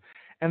revoked.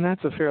 And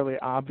that's a fairly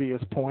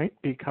obvious point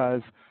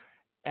because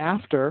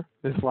after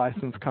this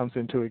license comes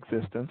into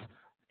existence,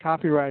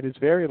 copyright is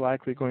very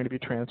likely going to be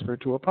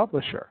transferred to a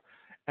publisher.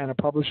 And a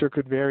publisher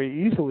could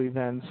very easily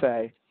then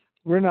say,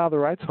 we're now the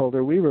rights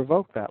holder, we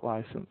revoke that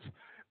license.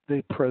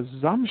 The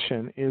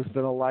presumption is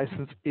that a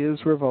license is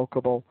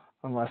revocable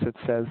unless it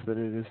says that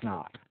it is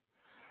not.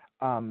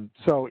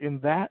 So in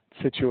that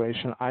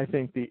situation, I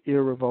think the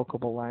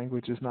irrevocable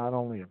language is not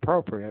only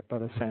appropriate,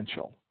 but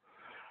essential.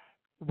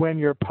 When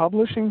you're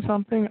publishing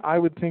something, I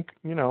would think,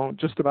 you know,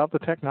 just about the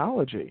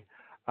technology.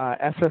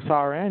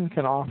 SSRN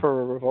can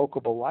offer a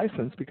revocable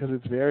license because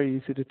it's very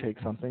easy to take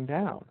something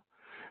down.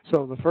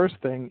 So the first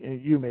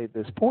thing, you made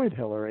this point,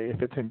 Hillary,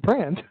 if it's in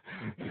print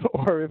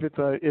or if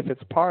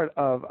it's part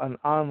of an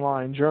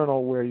online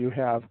journal where you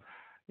have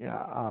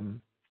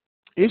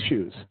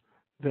issues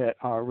that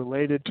are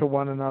related to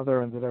one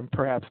another and that are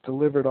perhaps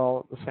delivered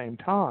all at the same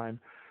time,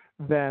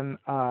 then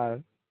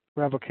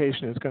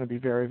revocation is going to be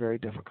very, very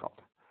difficult.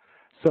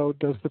 So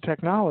does the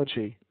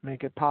technology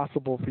make it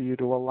possible for you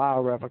to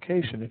allow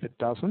revocation? If it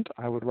doesn't,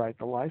 I would write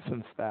the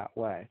license that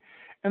way.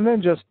 And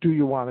then just, do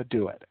you want to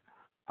do it?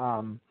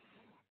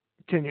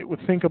 Can you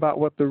think about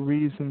what the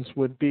reasons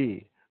would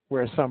be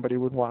where somebody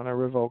would want to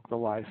revoke the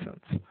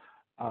license?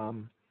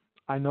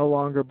 I no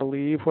longer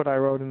believe what I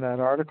wrote in that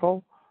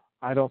article.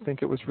 I don't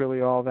think it was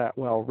really all that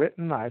well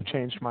written. I've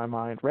changed my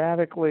mind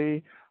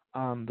radically.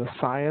 The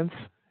science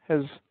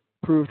has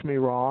proved me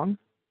wrong.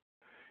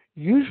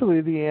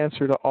 Usually the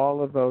answer to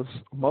all of those,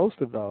 most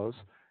of those,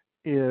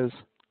 is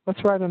let's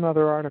write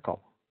another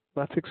article.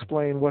 Let's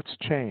explain what's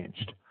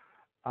changed.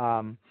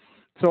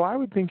 So I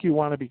would think you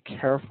want to be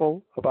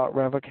careful about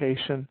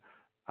revocation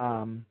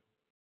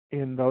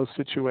in those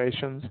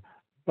situations,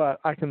 but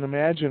I can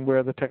imagine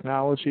where the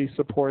technology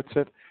supports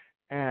it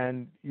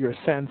and your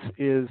sense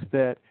is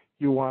that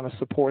you want to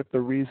support the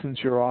reasons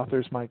your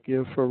authors might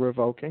give for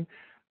revoking.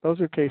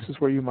 Those are cases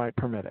where you might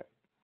permit it.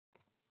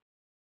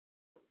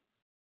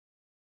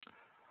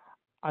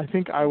 I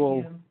think I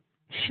will,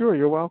 sure,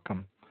 you're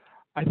welcome.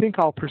 I think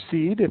I'll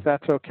proceed if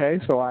that's okay,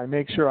 so I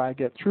make sure I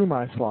get through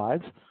my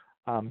slides.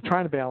 I'm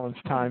trying to balance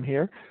time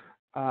here,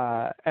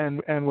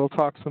 and we'll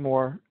talk some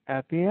more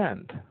at the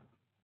end.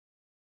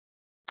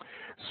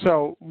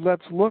 So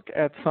let's look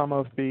at some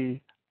of the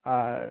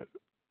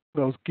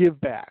those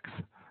give-backs,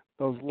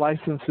 those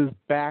licenses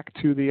back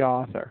to the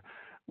author.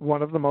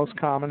 One of the most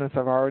common, as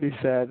I've already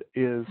said,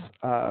 is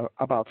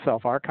about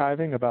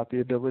self-archiving, about the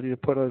ability to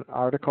put an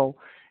article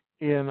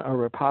in a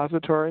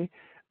repository,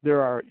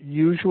 there are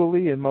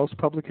usually, in most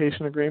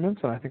publication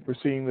agreements, and I think we're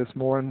seeing this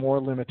more and more,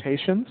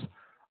 limitations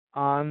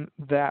on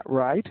that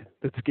right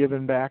that's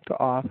given back to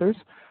authors.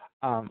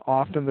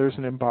 Often there's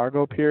an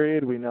embargo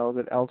period. We know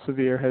that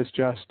Elsevier has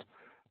just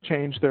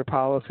changed their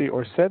policy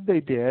or said they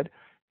did.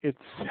 It's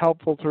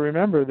helpful to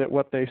remember that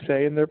what they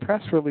say in their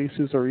press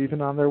releases or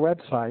even on their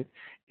website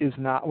is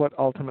not what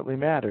ultimately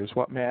matters.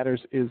 What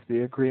matters is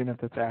the agreement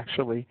that's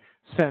actually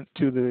sent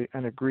to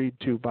and agreed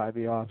to by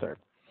the author.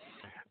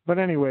 But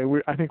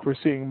anyway, I think we're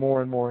seeing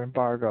more and more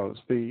embargoes.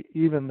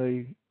 Even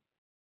the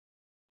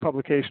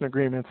publication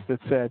agreements that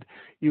said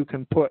you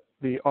can put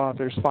the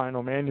author's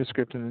final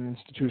manuscript in an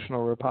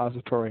institutional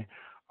repository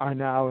are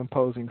now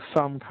imposing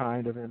some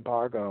kind of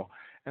embargo.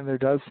 And there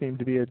does seem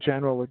to be a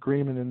general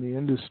agreement in the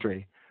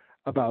industry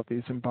about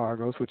these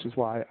embargoes, which is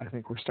why I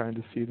think we're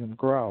starting to see them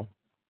grow.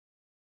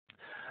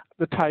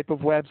 The type of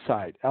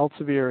website.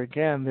 Elsevier,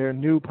 again, their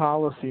new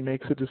policy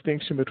makes a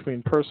distinction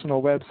between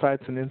personal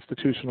websites and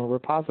institutional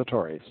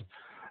repositories.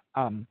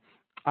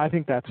 I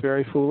think that's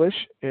very foolish.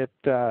 It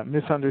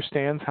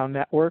misunderstands how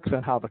networks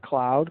and how the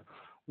cloud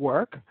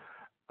work.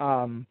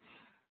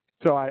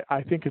 So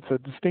I think it's a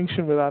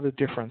distinction without a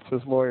difference,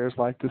 as lawyers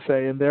like to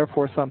say, and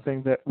therefore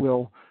something that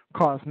will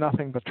cause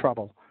nothing but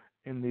trouble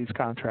in these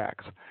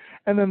contracts.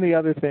 And then the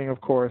other thing,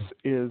 of course,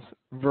 is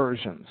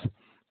versions.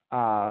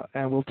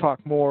 And we'll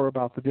talk more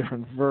about the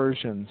different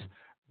versions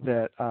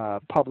that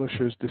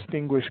publishers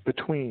distinguish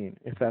between,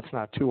 if that's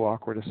not too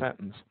awkward a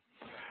sentence,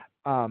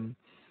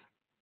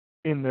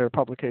 in their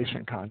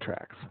publication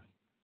contracts.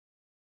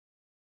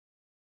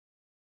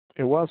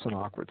 It was an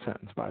awkward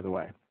sentence, by the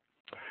way.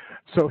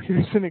 So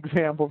here's an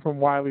example from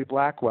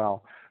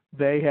Wiley-Blackwell.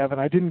 They have, and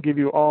I didn't give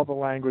you all the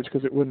language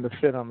because it wouldn't have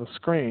fit on the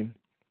screen,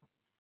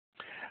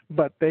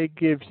 but they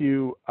give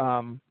you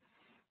a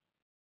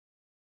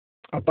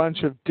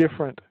bunch of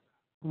different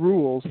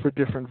rules for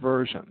different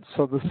versions.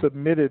 So the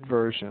submitted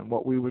version,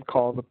 what we would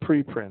call the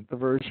preprint, the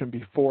version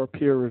before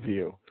peer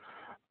review,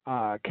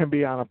 can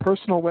be on a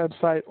personal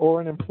website or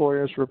an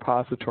employer's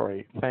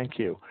repository. Thank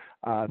you.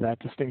 That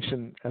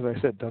distinction, as I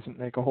said, doesn't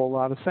make a whole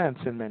lot of sense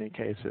in many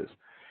cases.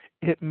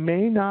 It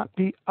may not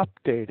be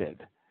updated,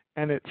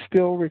 and it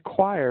still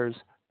requires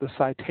the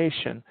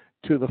citation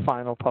to the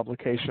final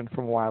publication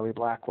from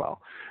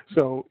Wiley-Blackwell.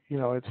 So,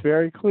 it's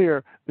very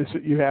clear.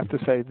 You have to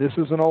say, this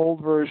is an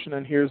old version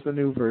and here's the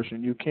new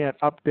version. You can't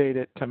update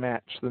it to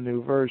match the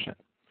new version.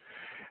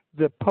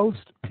 The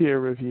post-peer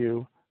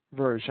review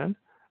version,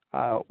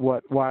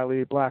 what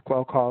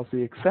Wiley-Blackwell calls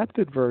the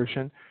accepted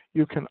version,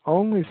 you can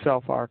only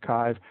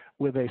self-archive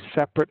with a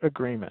separate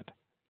agreement.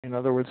 In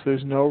other words,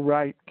 there's no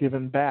right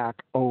given back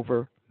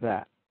over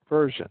that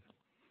version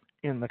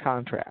in the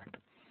contract.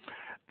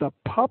 The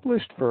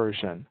published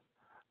version,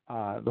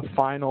 the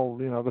final,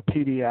 the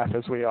PDF,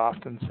 as we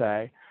often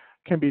say,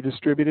 can be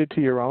distributed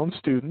to your own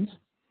students.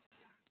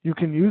 You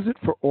can use it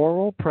for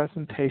oral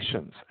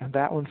presentations, and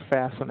that one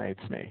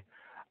fascinates me.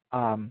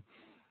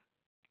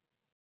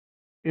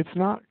 It's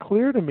not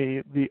clear to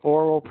me the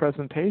oral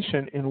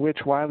presentation in which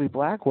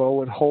Wiley-Blackwell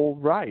would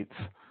hold rights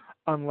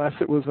unless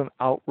it was an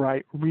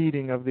outright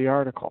reading of the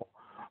article.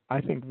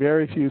 I think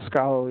very few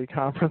scholarly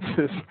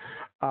conferences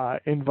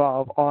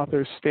involve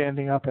authors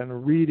standing up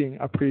and reading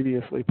a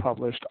previously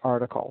published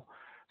article.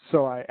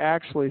 So I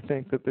actually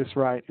think that this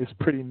right is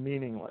pretty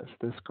meaningless,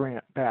 this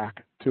grant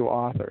back to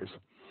authors.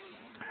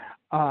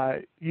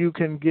 You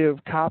can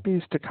give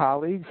copies to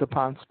colleagues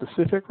upon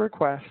specific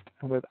request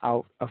and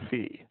without a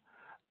fee.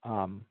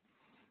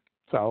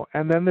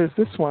 And then there's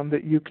this one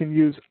that you can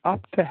use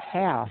up to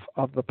half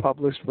of the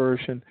published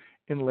version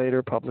in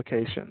later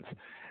publications.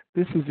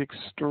 This is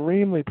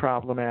extremely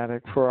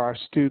problematic for our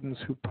students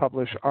who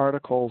publish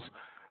articles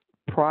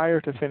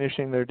prior to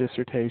finishing their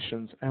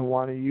dissertations and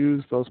want to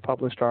use those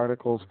published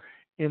articles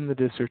in the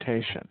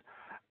dissertation.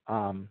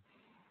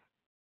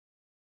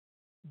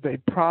 They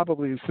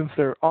probably, since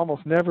they're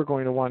almost never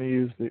going to want to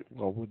use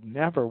would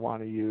never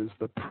want to use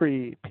the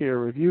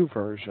pre-peer review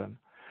version,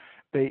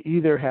 they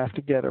either have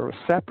to get a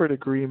separate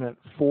agreement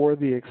for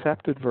the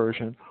accepted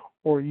version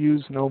or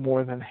use no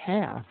more than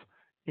half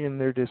in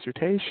their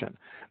dissertation.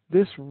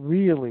 This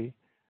really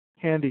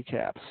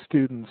handicaps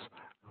students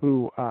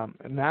who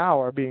now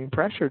are being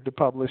pressured to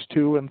publish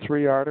 2 and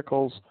 3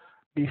 articles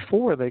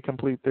before they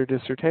complete their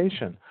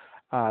dissertation.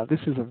 This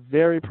is a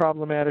very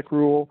problematic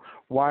rule.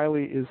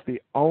 Wiley is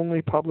the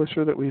only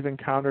publisher that we've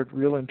encountered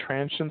real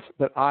intransigence,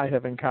 that I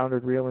have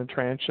encountered real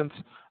intransigence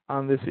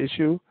on this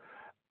issue.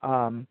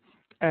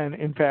 And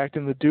in fact,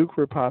 in the Duke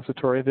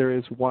repository, there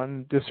is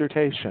one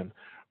dissertation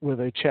with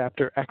a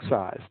chapter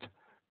excised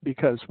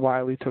because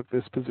Wiley took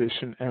this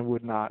position and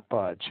would not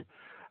budge.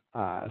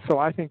 So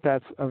I think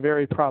that's a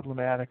very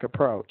problematic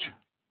approach.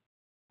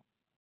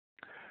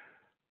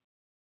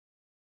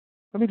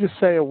 Let me just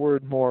say a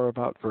word more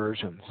about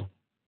versions.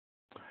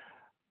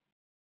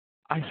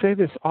 I say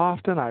this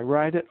often, I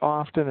write it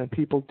often, and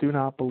people do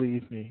not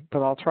believe me.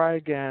 But I'll try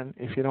again.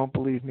 If you don't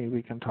believe me,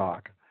 we can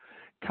talk.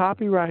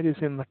 Copyright is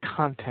in the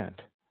content,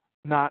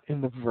 not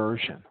in the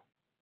version.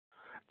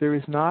 There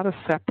is not a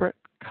separate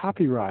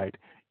copyright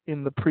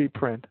in the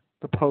preprint,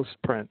 the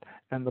postprint,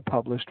 and the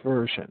published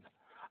version,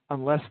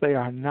 unless they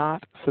are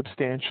not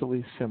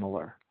substantially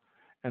similar.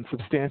 And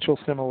substantial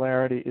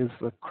similarity is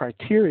the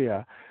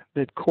criteria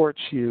that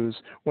courts use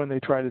when they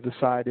try to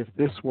decide if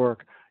this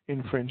work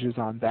infringes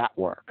on that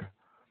work.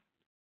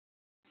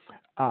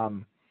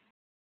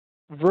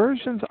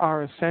 Versions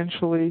are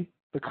essentially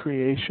the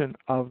creation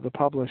of the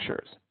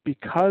publishers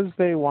because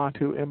they want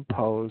to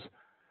impose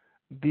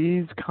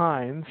these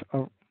kinds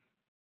of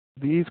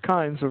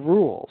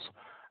rules.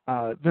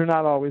 They're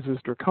not always as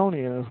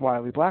draconian as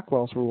Wiley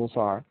Blackwell's rules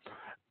are,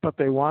 but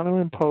they want to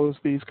impose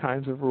these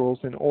kinds of rules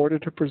in order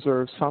to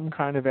preserve some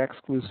kind of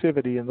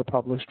exclusivity in the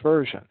published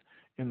version,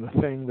 in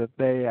the thing that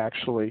they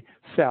actually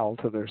sell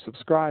to their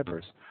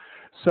subscribers.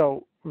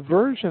 So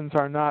versions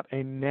are not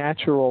a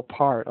natural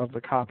part of the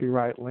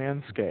copyright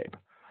landscape.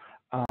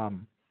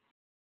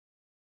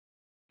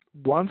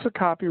 Once a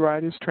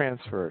copyright is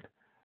transferred,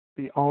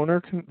 the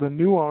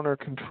new owner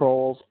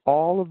controls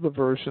all of the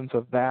versions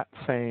of that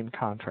same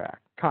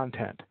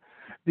content.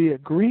 The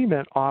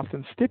agreement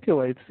often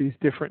stipulates these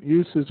different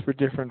uses for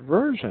different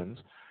versions,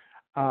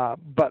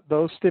 but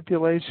those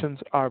stipulations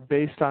are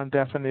based on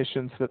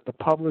definitions that the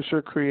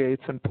publisher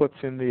creates and puts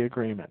in the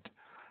agreement.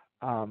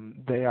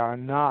 They are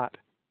not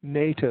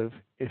native,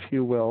 if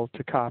you will,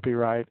 to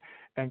copyright,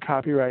 and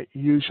copyright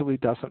usually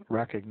doesn't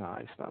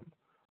recognize them.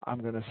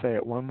 I'm going to say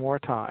it one more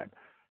time.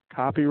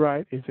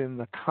 Copyright is in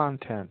the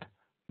content,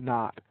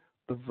 not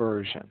the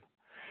version.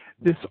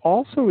 This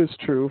also is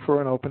true for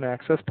an open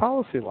access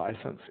policy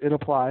license. It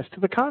applies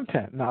to the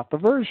content, not the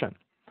version.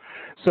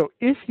 So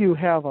if you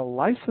have a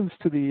license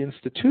to the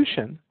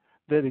institution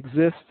that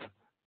exists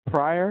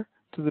prior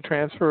to the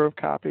transfer of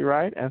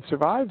copyright and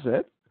survives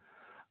it,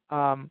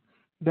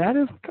 that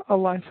is a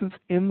license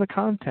in the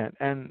content.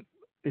 And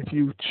if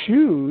you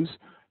choose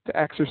to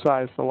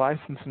exercise the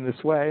license in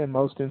this way, and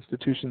most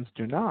institutions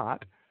do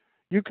not,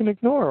 you can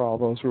ignore all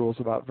those rules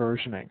about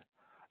versioning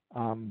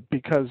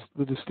because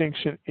the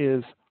distinction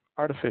is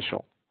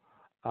artificial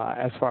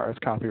as far as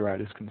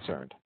copyright is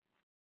concerned.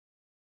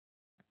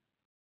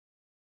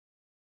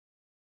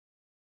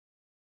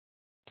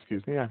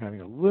 Excuse me, I'm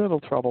having a little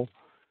trouble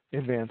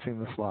advancing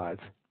the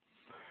slides.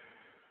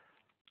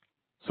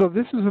 So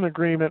this is an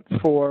agreement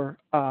for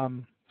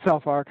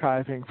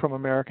self-archiving from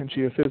American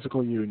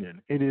Geophysical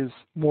Union. It is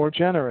more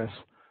generous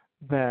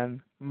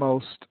than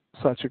most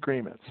such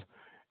agreements.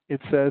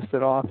 It says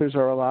that authors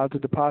are allowed to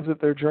deposit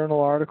their journal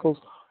articles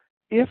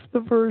if the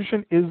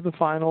version is the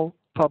final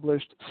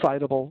published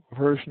citable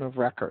version of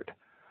record.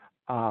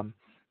 And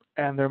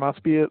there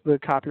must be the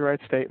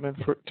copyright statement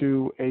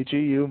to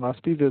AGU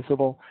must be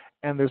visible,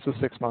 and there's a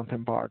 6-month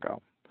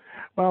embargo.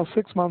 Well,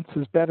 6 months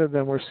is better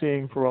than we're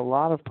seeing for a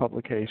lot of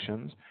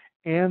publications,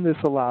 and this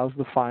allows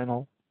the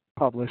final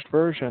published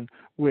version,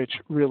 which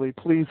really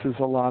pleases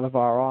a lot of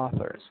our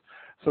authors.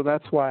 So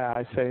that's why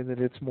I say that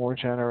it's more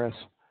generous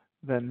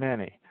than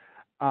many.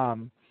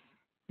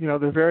 You know,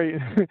 they're very,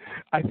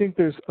 I think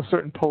there's a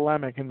certain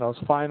polemic in those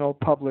final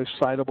published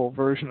citable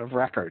version of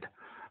record.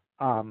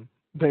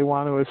 They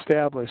want to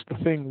establish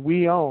the thing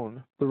we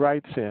own the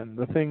rights in,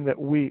 the thing that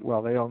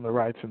they own the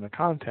rights in the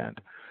content.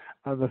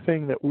 The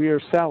thing that we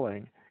are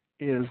selling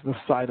is the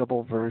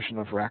citable version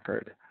of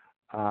record.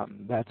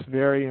 That's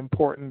very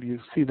important. You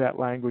see that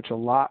language a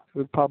lot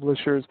with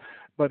publishers,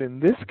 but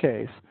in this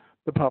case,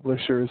 the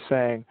publisher is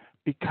saying,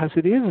 because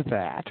it is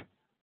that,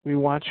 we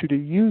want you to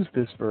use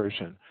this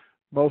version.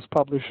 Most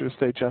publishers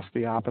say just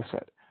the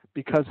opposite.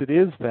 Because it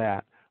is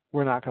that,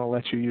 we're not going to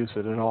let you use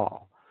it at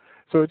all.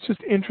 So it's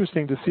just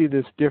interesting to see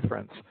this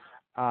difference.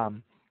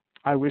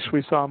 I wish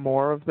we saw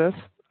more of this,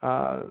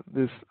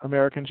 this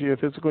American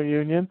Geophysical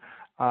Union.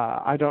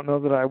 I don't know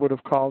that I would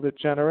have called it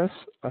generous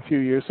a few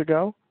years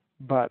ago,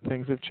 but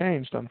things have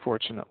changed,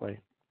 unfortunately.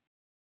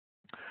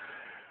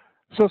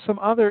 So some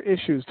other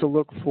issues to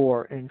look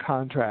for in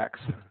contracts,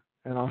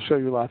 and I'll show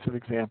you lots of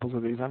examples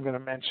of these. I'm going to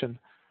mention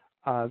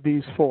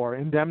these 4: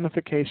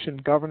 indemnification,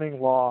 governing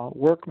law,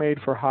 work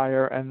made for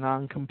hire, and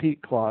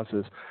non-compete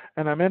clauses.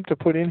 And I meant to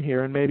put in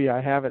here, and maybe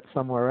I have it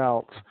somewhere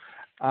else,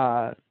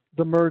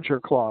 the merger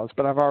clause,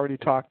 but I've already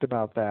talked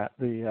about that,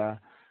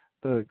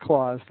 the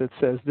clause that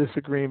says this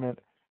agreement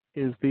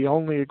is the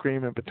only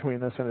agreement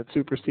between us and it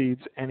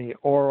supersedes any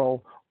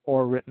oral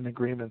or written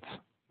agreements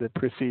that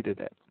preceded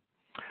it.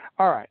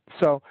 All right,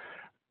 so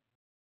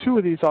 2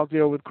 of these I'll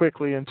deal with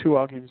quickly and 2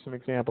 I'll give you some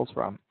examples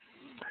from.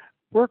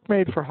 Work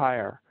made for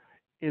hire.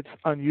 It's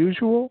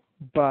unusual,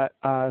 but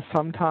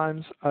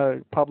sometimes a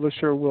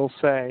publisher will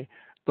say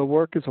the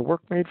work is a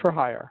work made for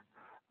hire.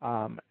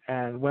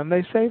 And when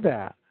they say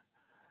that,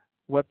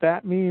 what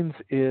that means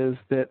is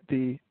that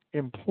the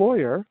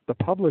employer, the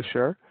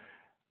publisher,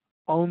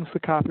 owns the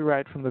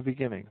copyright from the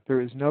beginning.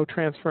 There is no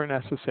transfer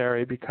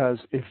necessary because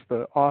if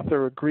the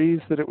author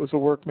agrees that it was a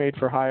work made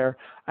for hire,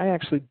 I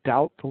actually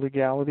doubt the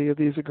legality of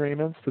these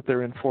agreements, that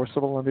they're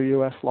enforceable under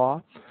U.S.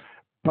 law.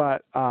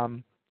 But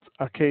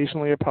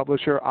occasionally a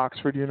publisher,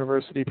 Oxford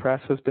University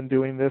Press, has been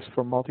doing this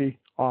for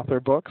multi-author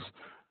books,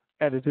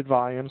 edited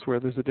volumes where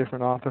there's a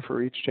different author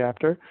for each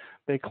chapter.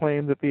 They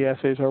claim that the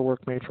essays are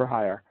work made for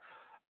hire.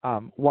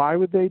 Why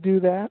would they do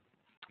that?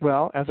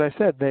 Well, as I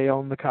said, they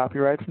own the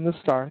copyright from the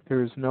start.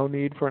 There's no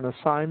need for an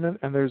assignment,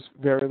 and there's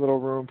very little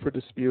room for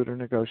dispute or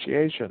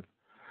negotiation.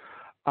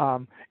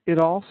 It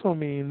also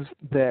means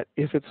that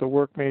if it's a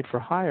work made for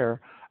hire,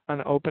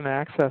 an open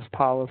access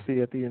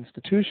policy at the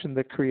institution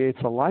that creates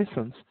a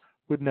license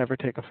would never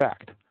take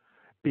effect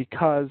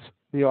because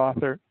the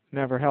author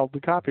never held the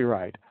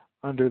copyright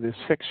under this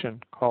fiction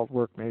called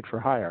work made for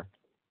hire.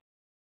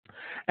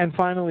 And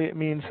finally, it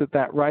means that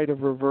that right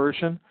of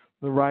reversion,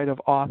 the right of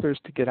authors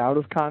to get out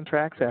of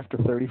contracts after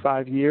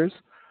 35 years,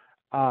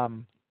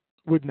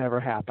 would never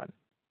happen.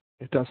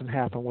 It doesn't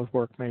happen with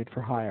work made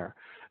for hire.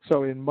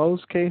 So in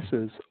most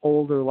cases,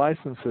 older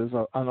licenses,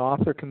 an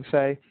author can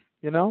say,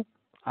 you know,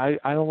 I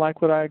don't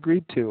like what I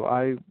agreed to.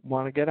 I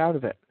want to get out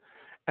of it.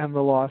 And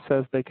the law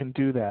says they can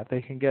do that.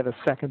 They can get a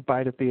second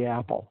bite at the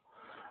apple,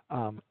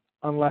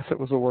 unless it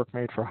was a work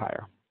made for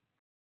hire.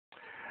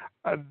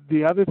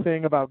 The other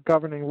thing about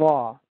governing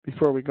law,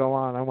 before we go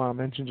on, I want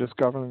to mention just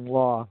governing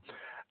law.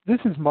 This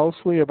is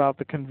mostly about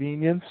the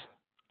convenience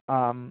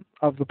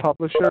of the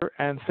publisher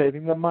and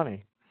saving them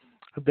money.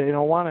 They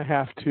don't want to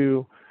have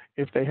to,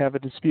 if they have a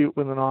dispute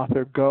with an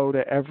author, go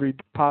to every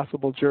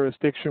possible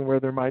jurisdiction where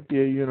there might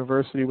be a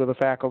university with a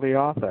faculty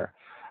author.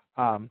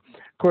 Of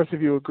course,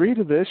 if you agree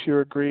to this,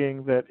 you're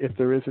agreeing that if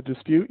there is a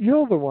dispute,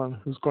 you're the one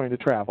who's going to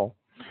travel.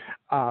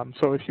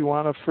 So if you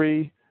want a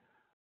free,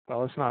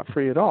 well, it's not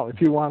free at all.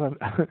 If you want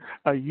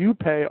a you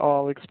pay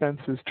all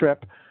expenses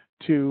trip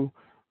to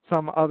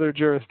some other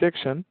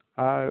jurisdiction,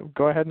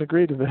 go ahead and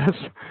agree to this.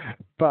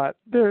 But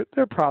they're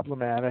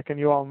problematic, and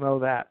you all know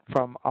that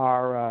from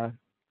our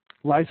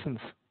license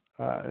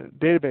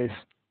database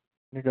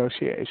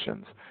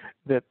negotiations,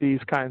 that these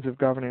kinds of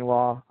governing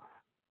law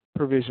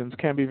provisions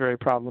can be very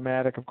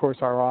problematic. Of course,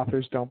 our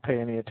authors don't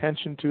pay any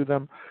attention to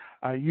them.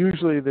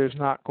 Usually there's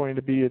not going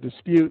to be a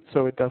dispute,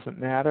 so it doesn't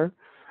matter.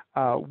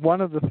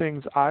 One of the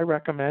things I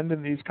recommend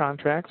in these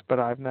contracts, but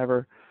I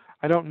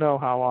don't know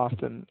how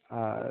often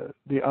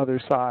the other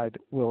side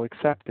will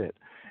accept it,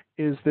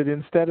 is that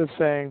instead of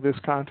saying this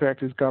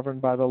contract is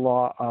governed by the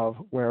law of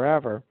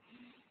wherever,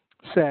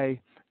 say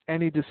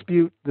any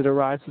dispute that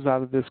arises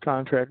out of this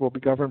contract will be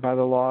governed by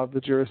the law of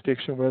the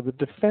jurisdiction where the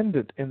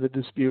defendant in the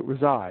dispute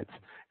resides,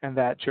 and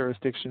that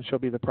jurisdiction shall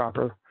be the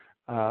proper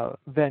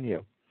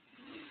venue.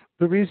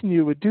 The reason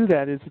you would do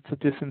that is it's a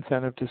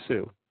disincentive to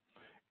sue.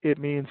 It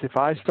means if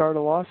I start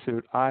a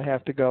lawsuit, I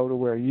have to go to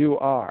where you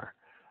are.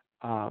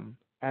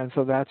 And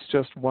so that's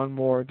just one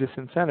more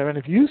disincentive. And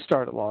if you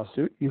start a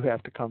lawsuit, you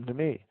have to come to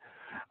me.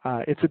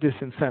 It's a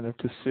disincentive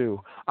to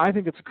sue. I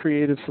think it's a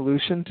creative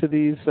solution to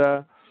these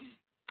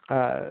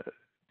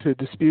to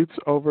disputes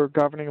over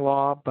governing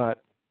law,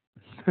 but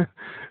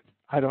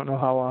I don't know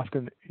how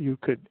often you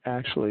could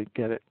actually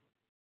get it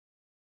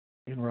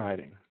in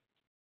writing.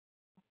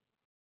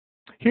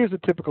 Here's a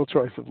typical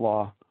choice of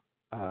law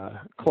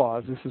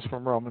clause. This is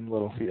from Roman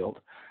Littlefield.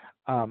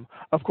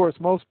 Of course,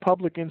 most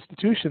public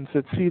institutions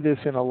that see this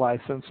in a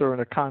license or in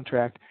a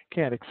contract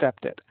can't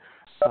accept it.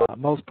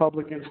 Most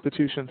public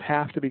institutions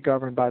have to be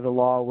governed by the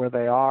law where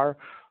they are.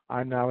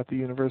 I'm now at the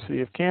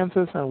University of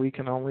Kansas, and we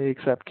can only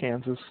accept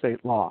Kansas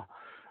state law.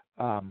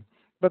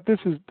 But this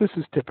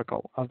is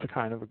typical of the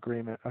kind of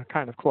agreement, a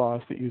kind of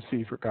clause that you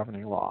see for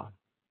governing law.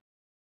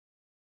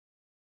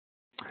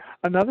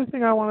 Another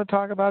thing I want to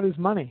talk about is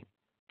money.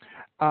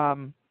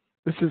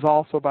 This is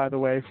also, by the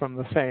way, from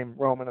the same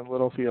Roman and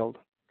Littlefield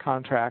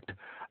contract.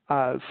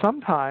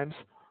 Sometimes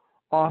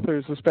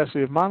authors,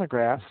 especially of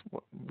monographs,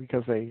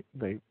 because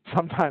they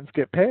sometimes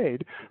get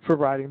paid for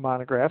writing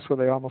monographs where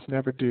they almost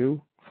never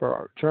do for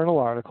our journal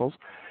articles,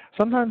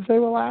 sometimes they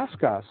will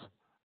ask us,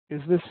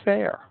 is this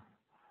fair,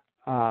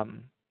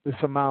 this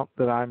amount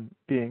that I'm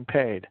being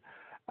paid?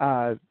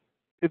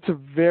 It's a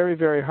very,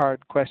 very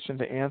hard question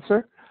to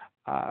answer.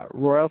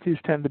 Royalties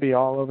tend to be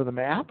all over the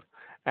map.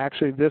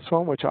 Actually, this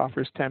one, which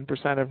offers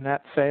 10% of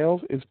net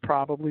sales, is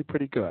probably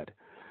pretty good.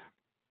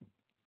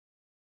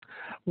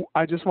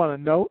 I just want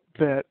to note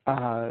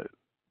that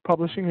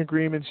publishing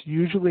agreements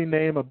usually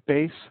name a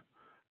base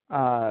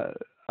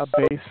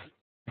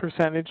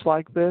percentage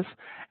like this,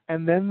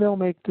 and then they'll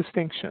make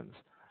distinctions: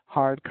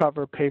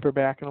 hardcover,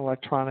 paperback, and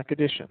electronic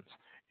editions.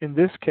 In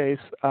this case,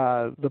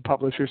 the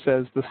publisher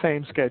says the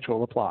same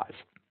schedule applies.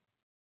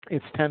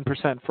 It's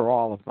 10% for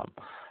all of them.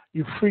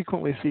 You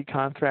frequently see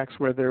contracts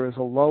where there is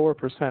a lower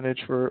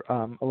percentage for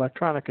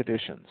electronic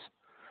editions.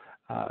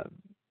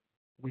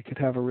 We could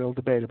have a real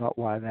debate about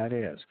why that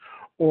is.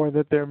 Or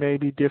that there may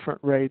be different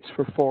rates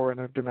for foreign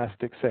or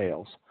domestic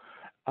sales.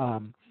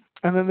 And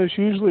then there's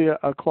usually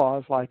a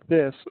clause like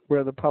this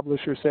where the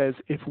publisher says,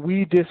 if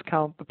we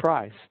discount the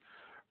price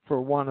for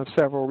one of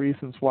several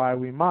reasons why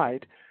we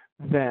might,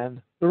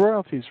 then the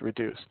royalty is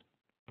reduced.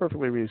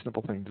 Perfectly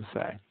reasonable thing to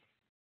say.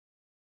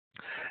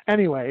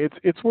 Anyway,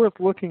 it's worth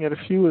looking at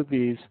a few of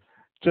these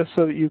just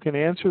so that you can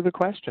answer the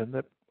question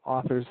that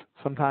authors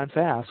sometimes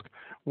ask,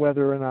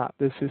 whether or not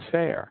this is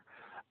fair.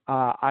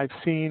 I've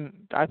seen,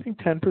 I think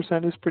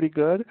 10% is pretty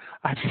good.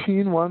 I've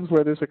seen ones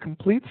where there's a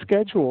complete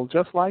schedule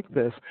just like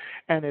this,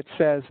 and it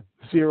says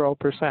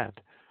 0%.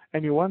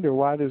 And you wonder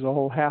why there's a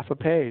whole half a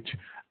page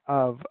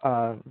of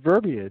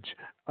verbiage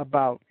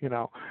about, you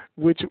know,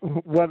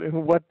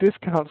 what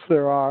discounts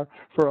there are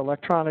for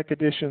electronic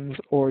editions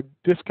or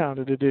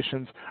discounted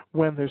editions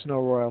when there's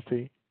no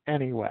royalty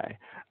anyway.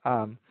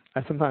 I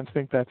sometimes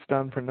think that's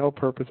done for no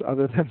purpose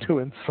other than to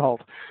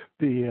insult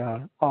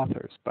the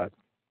authors. But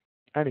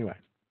anyway.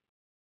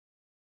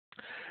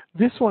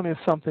 This one is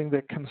something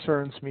that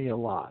concerns me a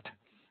lot.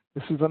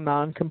 This is a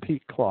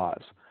non-compete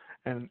clause.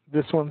 And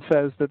this one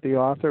says that the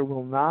author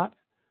will not,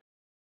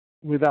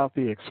 without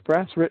the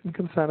express written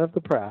consent of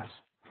the press,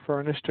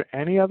 furnish to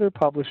any other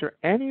publisher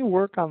any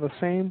work on the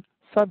same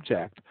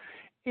subject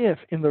if,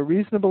 in the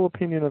reasonable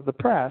opinion of the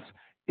press,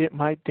 it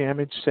might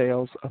damage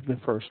sales of the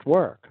first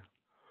work.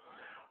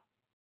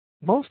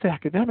 Most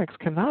academics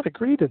cannot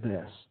agree to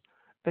this.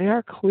 They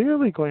are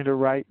clearly going to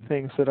write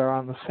things that are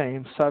on the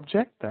same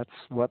subject. That's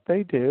what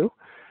they do.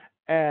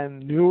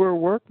 And newer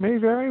work may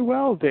very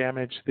well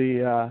damage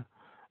the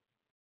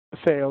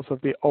sales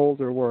of the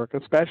older work,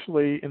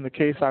 especially in the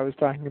case I was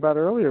talking about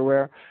earlier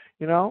where,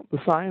 you know, the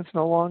science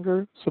no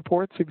longer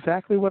supports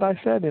exactly what I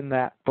said in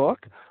that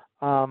book.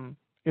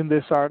 In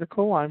this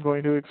article, I'm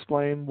going to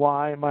explain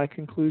why my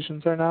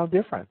conclusions are now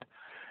different.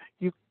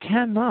 You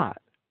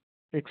cannot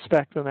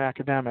expect an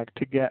academic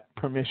to get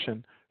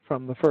permission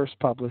from the first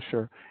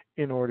publisher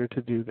in order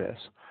to do this.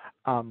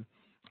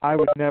 I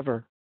would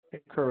never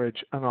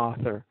encourage an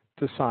author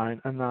to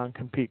sign a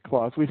non-compete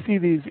clause. We see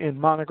these in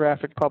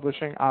monographic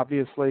publishing,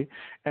 obviously,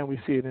 and we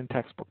see it in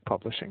textbook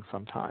publishing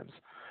sometimes.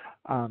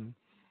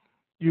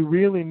 You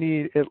really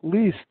need at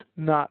least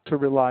not to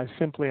rely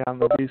simply on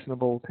the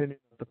reasonable opinion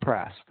of the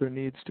press. There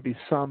needs to be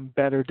some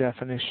better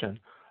definition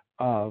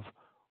of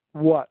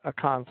what a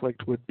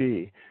conflict would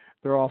be.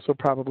 There also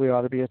probably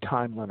ought to be a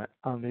time limit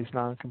on these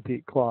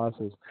non-compete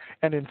clauses.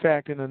 And in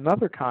fact, in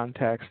another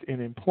context,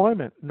 in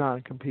employment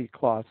non-compete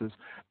clauses,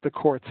 the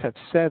courts have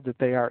said that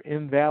they are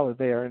invalid.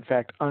 They are, in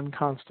fact,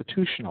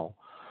 unconstitutional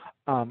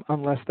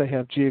unless they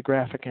have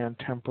geographic and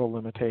temporal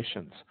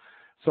limitations.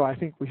 So I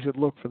think we should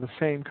look for the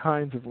same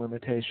kinds of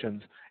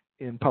limitations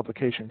in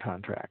publication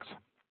contracts.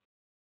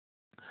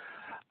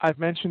 I've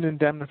mentioned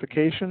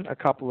indemnification a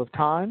couple of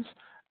times,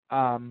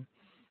 you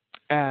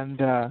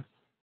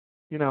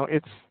know,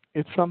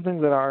 it's something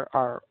that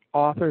our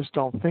authors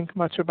don't think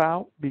much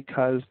about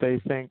because they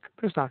think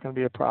there's not going to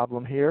be a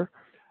problem here.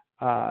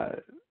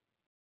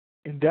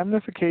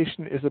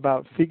 Indemnification is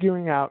about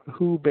figuring out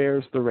who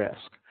bears the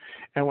risk.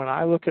 And when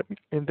I look at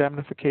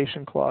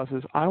indemnification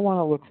clauses, I want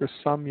to look for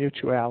some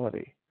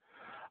mutuality.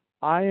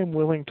 I am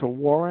willing to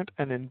warrant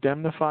and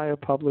indemnify a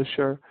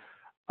publisher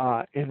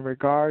in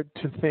regard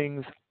to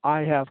things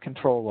I have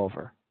control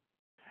over.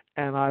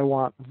 And I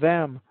want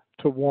them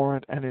to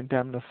warrant and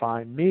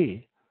indemnify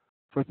me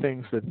for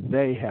things that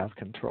they have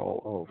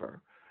control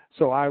over.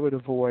 So I would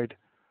avoid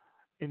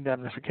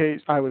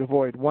indemnification. I would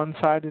avoid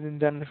one-sided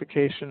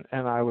indemnification,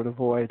 and I would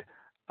avoid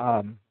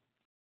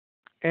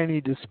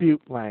any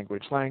dispute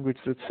language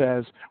that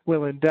says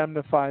we'll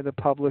indemnify the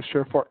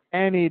publisher for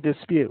any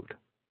dispute.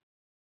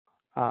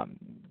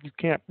 You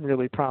can't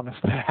really promise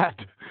that.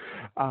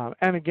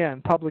 And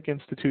again, public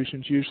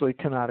institutions usually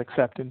cannot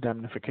accept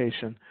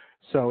indemnification.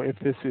 So if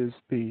this is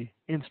the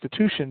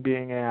institution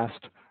being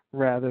asked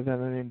rather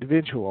than an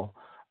individual,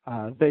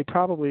 they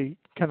probably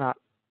cannot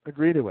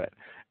agree to it.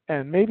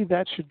 And maybe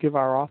that should give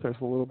our authors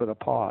a little bit of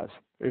pause.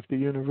 If the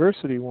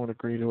university won't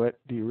agree to it,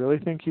 do you really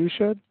think you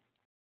should?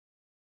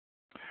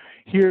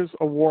 Here's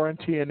a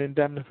warranty and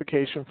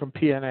indemnification from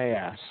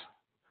PNAS.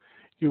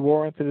 You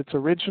warrant that it's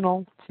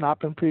original, it's not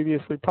been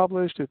previously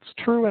published, it's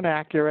true and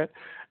accurate.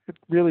 It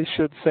really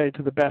should say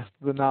to the best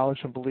of the knowledge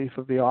and belief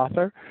of the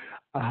author.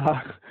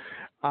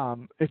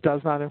 It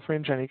does not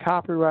infringe any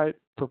copyright,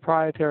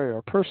 proprietary,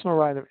 or personal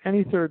right of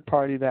any third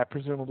party. That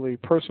presumably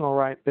personal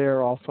right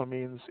there also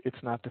means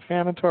it's not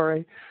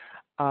defamatory,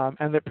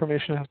 and that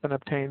permission has been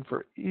obtained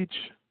for each,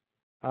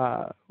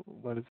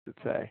 what does it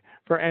say,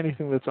 for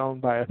anything that's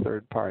owned by a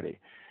third party.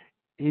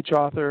 Each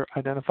author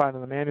identified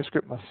in the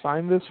manuscript must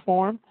sign this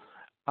form,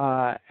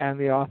 and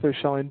the author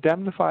shall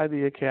indemnify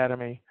the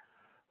Academy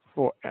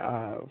for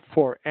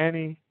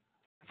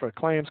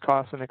claims,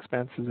 costs, and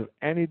expenses of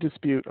any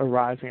dispute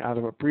arising out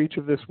of a breach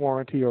of this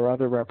warranty or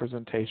other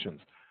representations.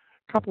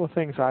 A couple of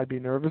things I'd be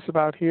nervous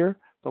about here: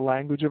 the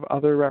language of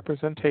other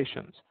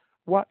representations.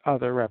 What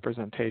other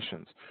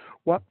representations?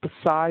 What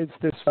besides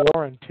this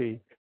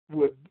warranty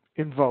would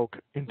invoke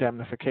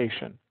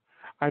indemnification?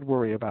 I'd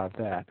worry about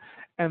that.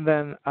 And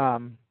then,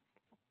 I'm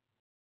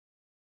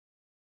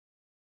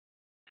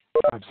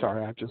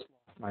sorry, I've just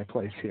lost my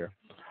place here.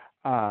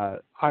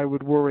 I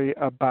would worry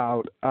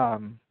about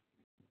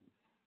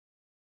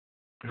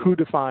who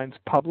defines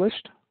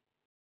published.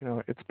 You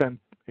know,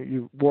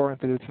 you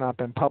warrant that it's not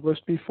been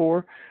published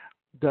before.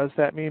 Does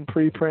that mean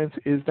preprints?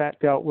 Is that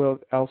dealt with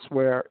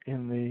elsewhere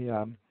in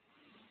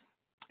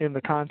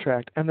the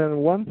contract? And then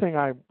one thing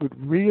I would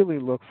really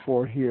look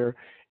for here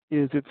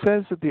is it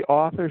says that the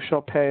author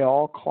shall pay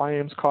all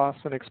claims,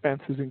 costs, and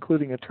expenses,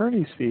 including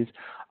attorney's fees.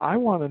 I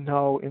want to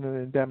know in an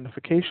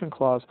indemnification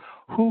clause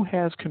who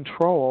has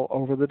control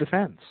over the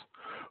defense,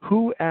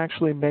 who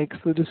actually makes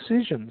the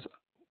decisions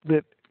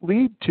that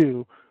lead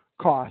to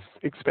costs,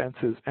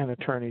 expenses, and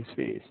attorney's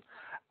fees.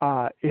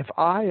 If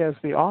I, as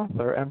the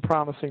author, am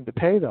promising to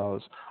pay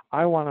those,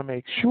 I want to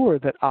make sure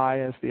that I,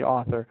 as the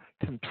author,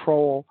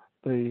 control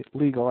the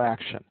legal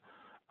action.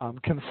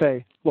 Can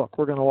say, look,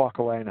 we're going to walk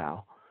away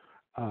now.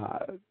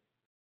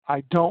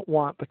 I don't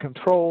want the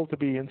control to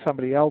be in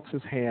somebody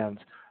else's hands,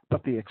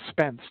 but the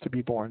expense to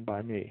be borne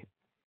by me.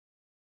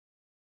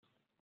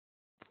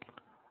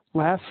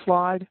 Last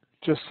slide,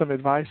 just some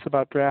advice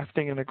about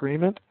drafting an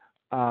agreement.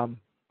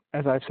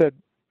 As I said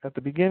at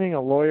the beginning,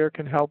 a lawyer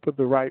can help with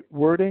the right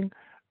wording,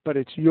 but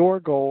it's your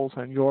goals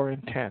and your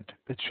intent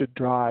that should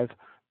drive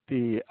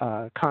the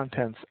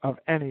contents of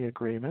any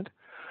agreement.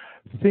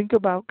 Think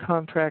about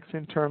contracts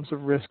in terms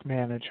of risk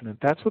management.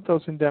 That's what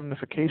those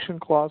indemnification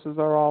clauses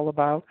are all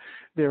about.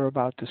 They're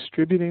about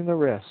distributing the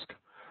risk.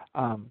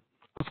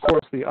 Of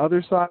course, the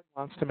other side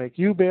wants to make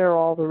you bear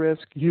all the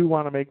risk. You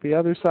want to make the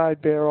other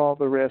side bear all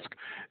the risk.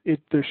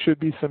 There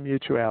should be some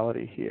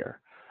mutuality here.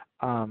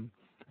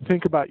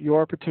 Think about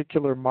your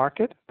particular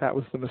market. That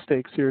was the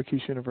mistake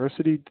Syracuse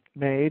University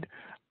made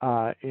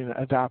in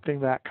adopting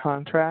that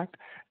contract.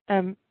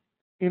 And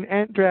in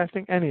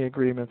drafting any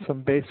agreement,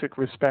 some basic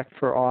respect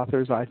for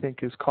authors, I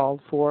think, is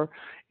called for.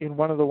 In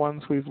one of the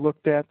ones we've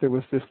looked at, there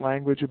was this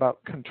language about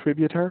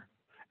contributor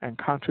and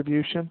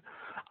contribution.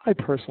 I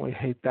personally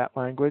hate that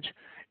language.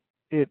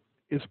 It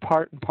is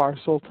part and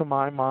parcel, to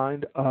my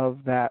mind, of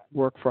that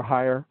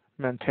work-for-hire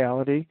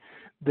mentality,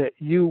 that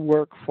you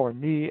work for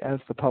me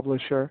as the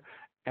publisher,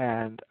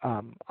 and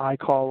I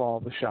call all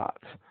the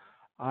shots.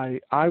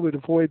 I would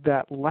avoid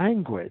that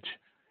language,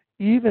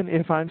 even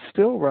if I'm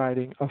still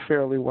writing a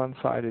fairly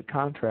one-sided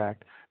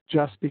contract,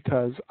 just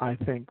because I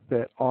think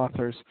that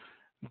authors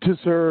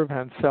deserve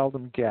and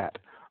seldom get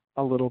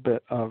a little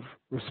bit of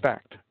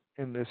respect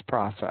in this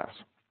process.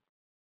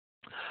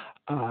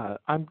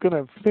 I'm going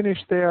to finish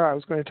there. I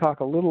was going to talk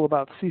a little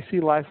about CC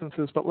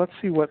licenses, but let's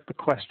see what the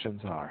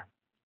questions are.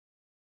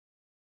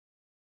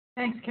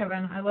 Thanks,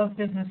 Kevin. I love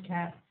Business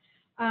Cat.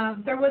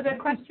 There was a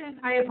question.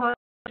 I apologize.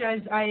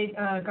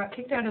 I got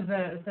kicked out of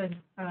the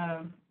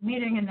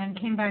meeting and then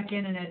came back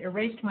in, and it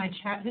erased my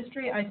chat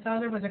history. I saw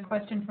there was a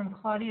question from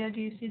Claudia.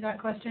 Do you see that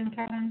question,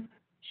 Kevin?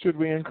 Should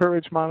we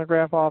encourage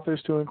monograph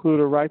authors to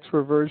include a rights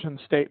reversion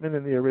statement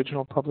in the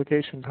original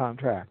publication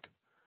contract?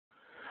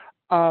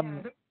 Yeah,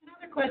 there's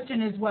another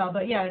question as well,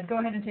 but yeah, go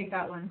ahead and take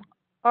that one.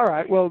 All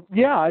right. Well,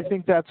 yeah, I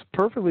think that's a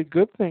perfectly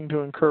good thing to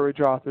encourage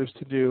authors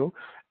to do.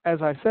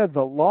 As I said,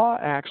 the law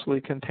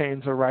actually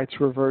contains a rights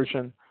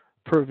reversion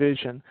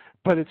provision,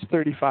 but it's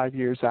 35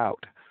 years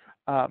out.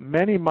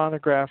 Many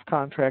monograph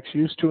contracts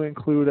used to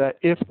include a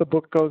if the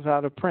book goes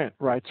out of print,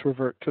 rights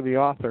revert to the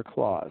author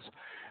clause.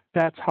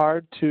 That's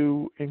hard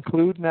to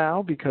include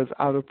now because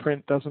out of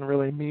print doesn't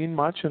really mean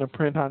much in a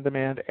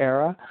print-on-demand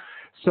era.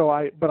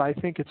 But I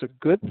think it's a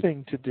good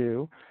thing to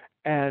do.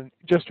 And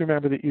just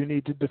remember that you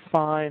need to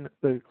define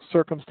the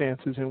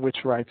circumstances in which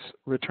rights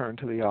return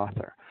to the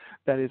author.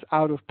 That is,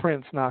 out of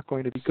print's not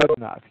going to be good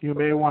enough. You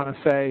may want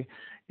to say,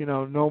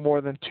 no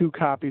more than 2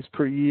 copies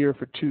per year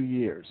for 2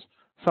 years,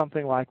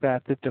 something like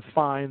that, that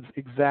defines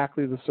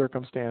exactly the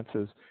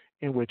circumstances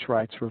in which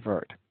rights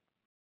revert.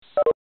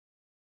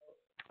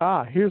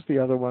 Here's the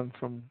other one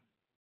from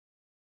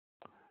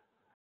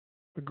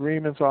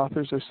agreements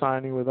authors are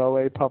signing with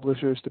OA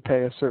publishers to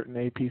pay a certain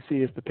APC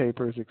if the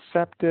paper is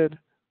accepted.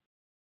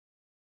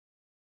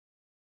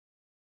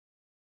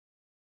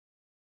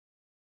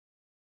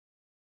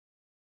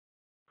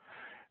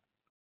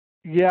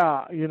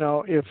 Yeah,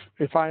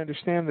 if I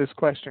understand this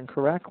question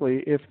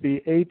correctly, if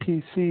the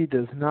APC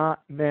does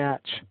not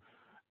match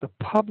the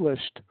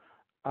published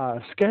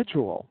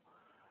schedule,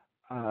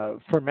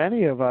 for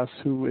many of us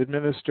who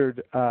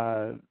administered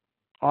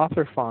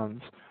author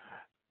funds,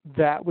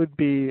 that would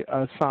be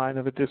a sign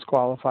of a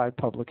disqualified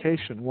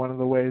publication. One of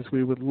the ways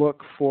we would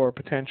look for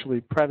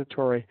potentially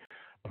predatory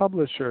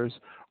publishers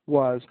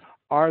was,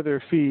 are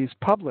their fees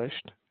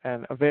published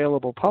and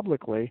available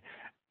publicly?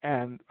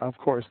 And of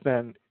course,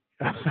 then,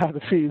 are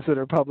the fees that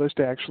are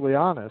published actually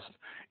honest?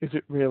 Is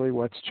it really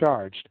what's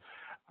charged?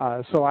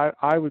 So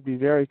I would be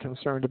very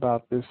concerned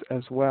about this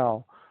as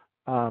well.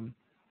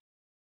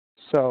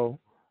 So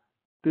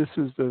this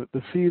is the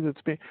fee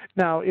that's being...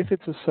 Now, if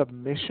it's a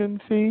submission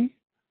fee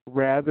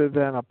rather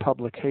than a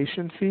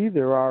publication fee,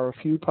 there are a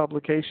few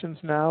publications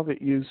now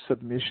that use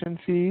submission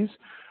fees.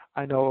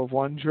 I know of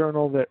one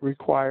journal that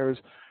requires,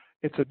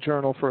 it's a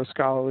journal for a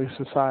scholarly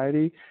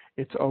society,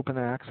 it's open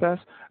access,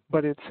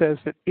 but it says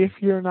that if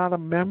you're not a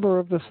member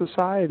of the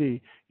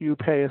society, you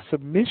pay a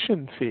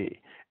submission fee,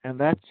 and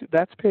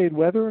that's paid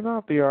whether or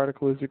not the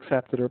article is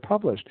accepted or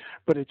published,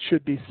 but it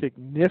should be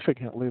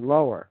significantly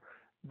lower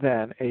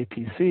than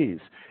APCs.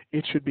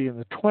 It should be in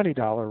the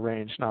 $20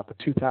 range, not the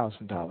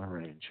 $2,000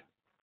 range.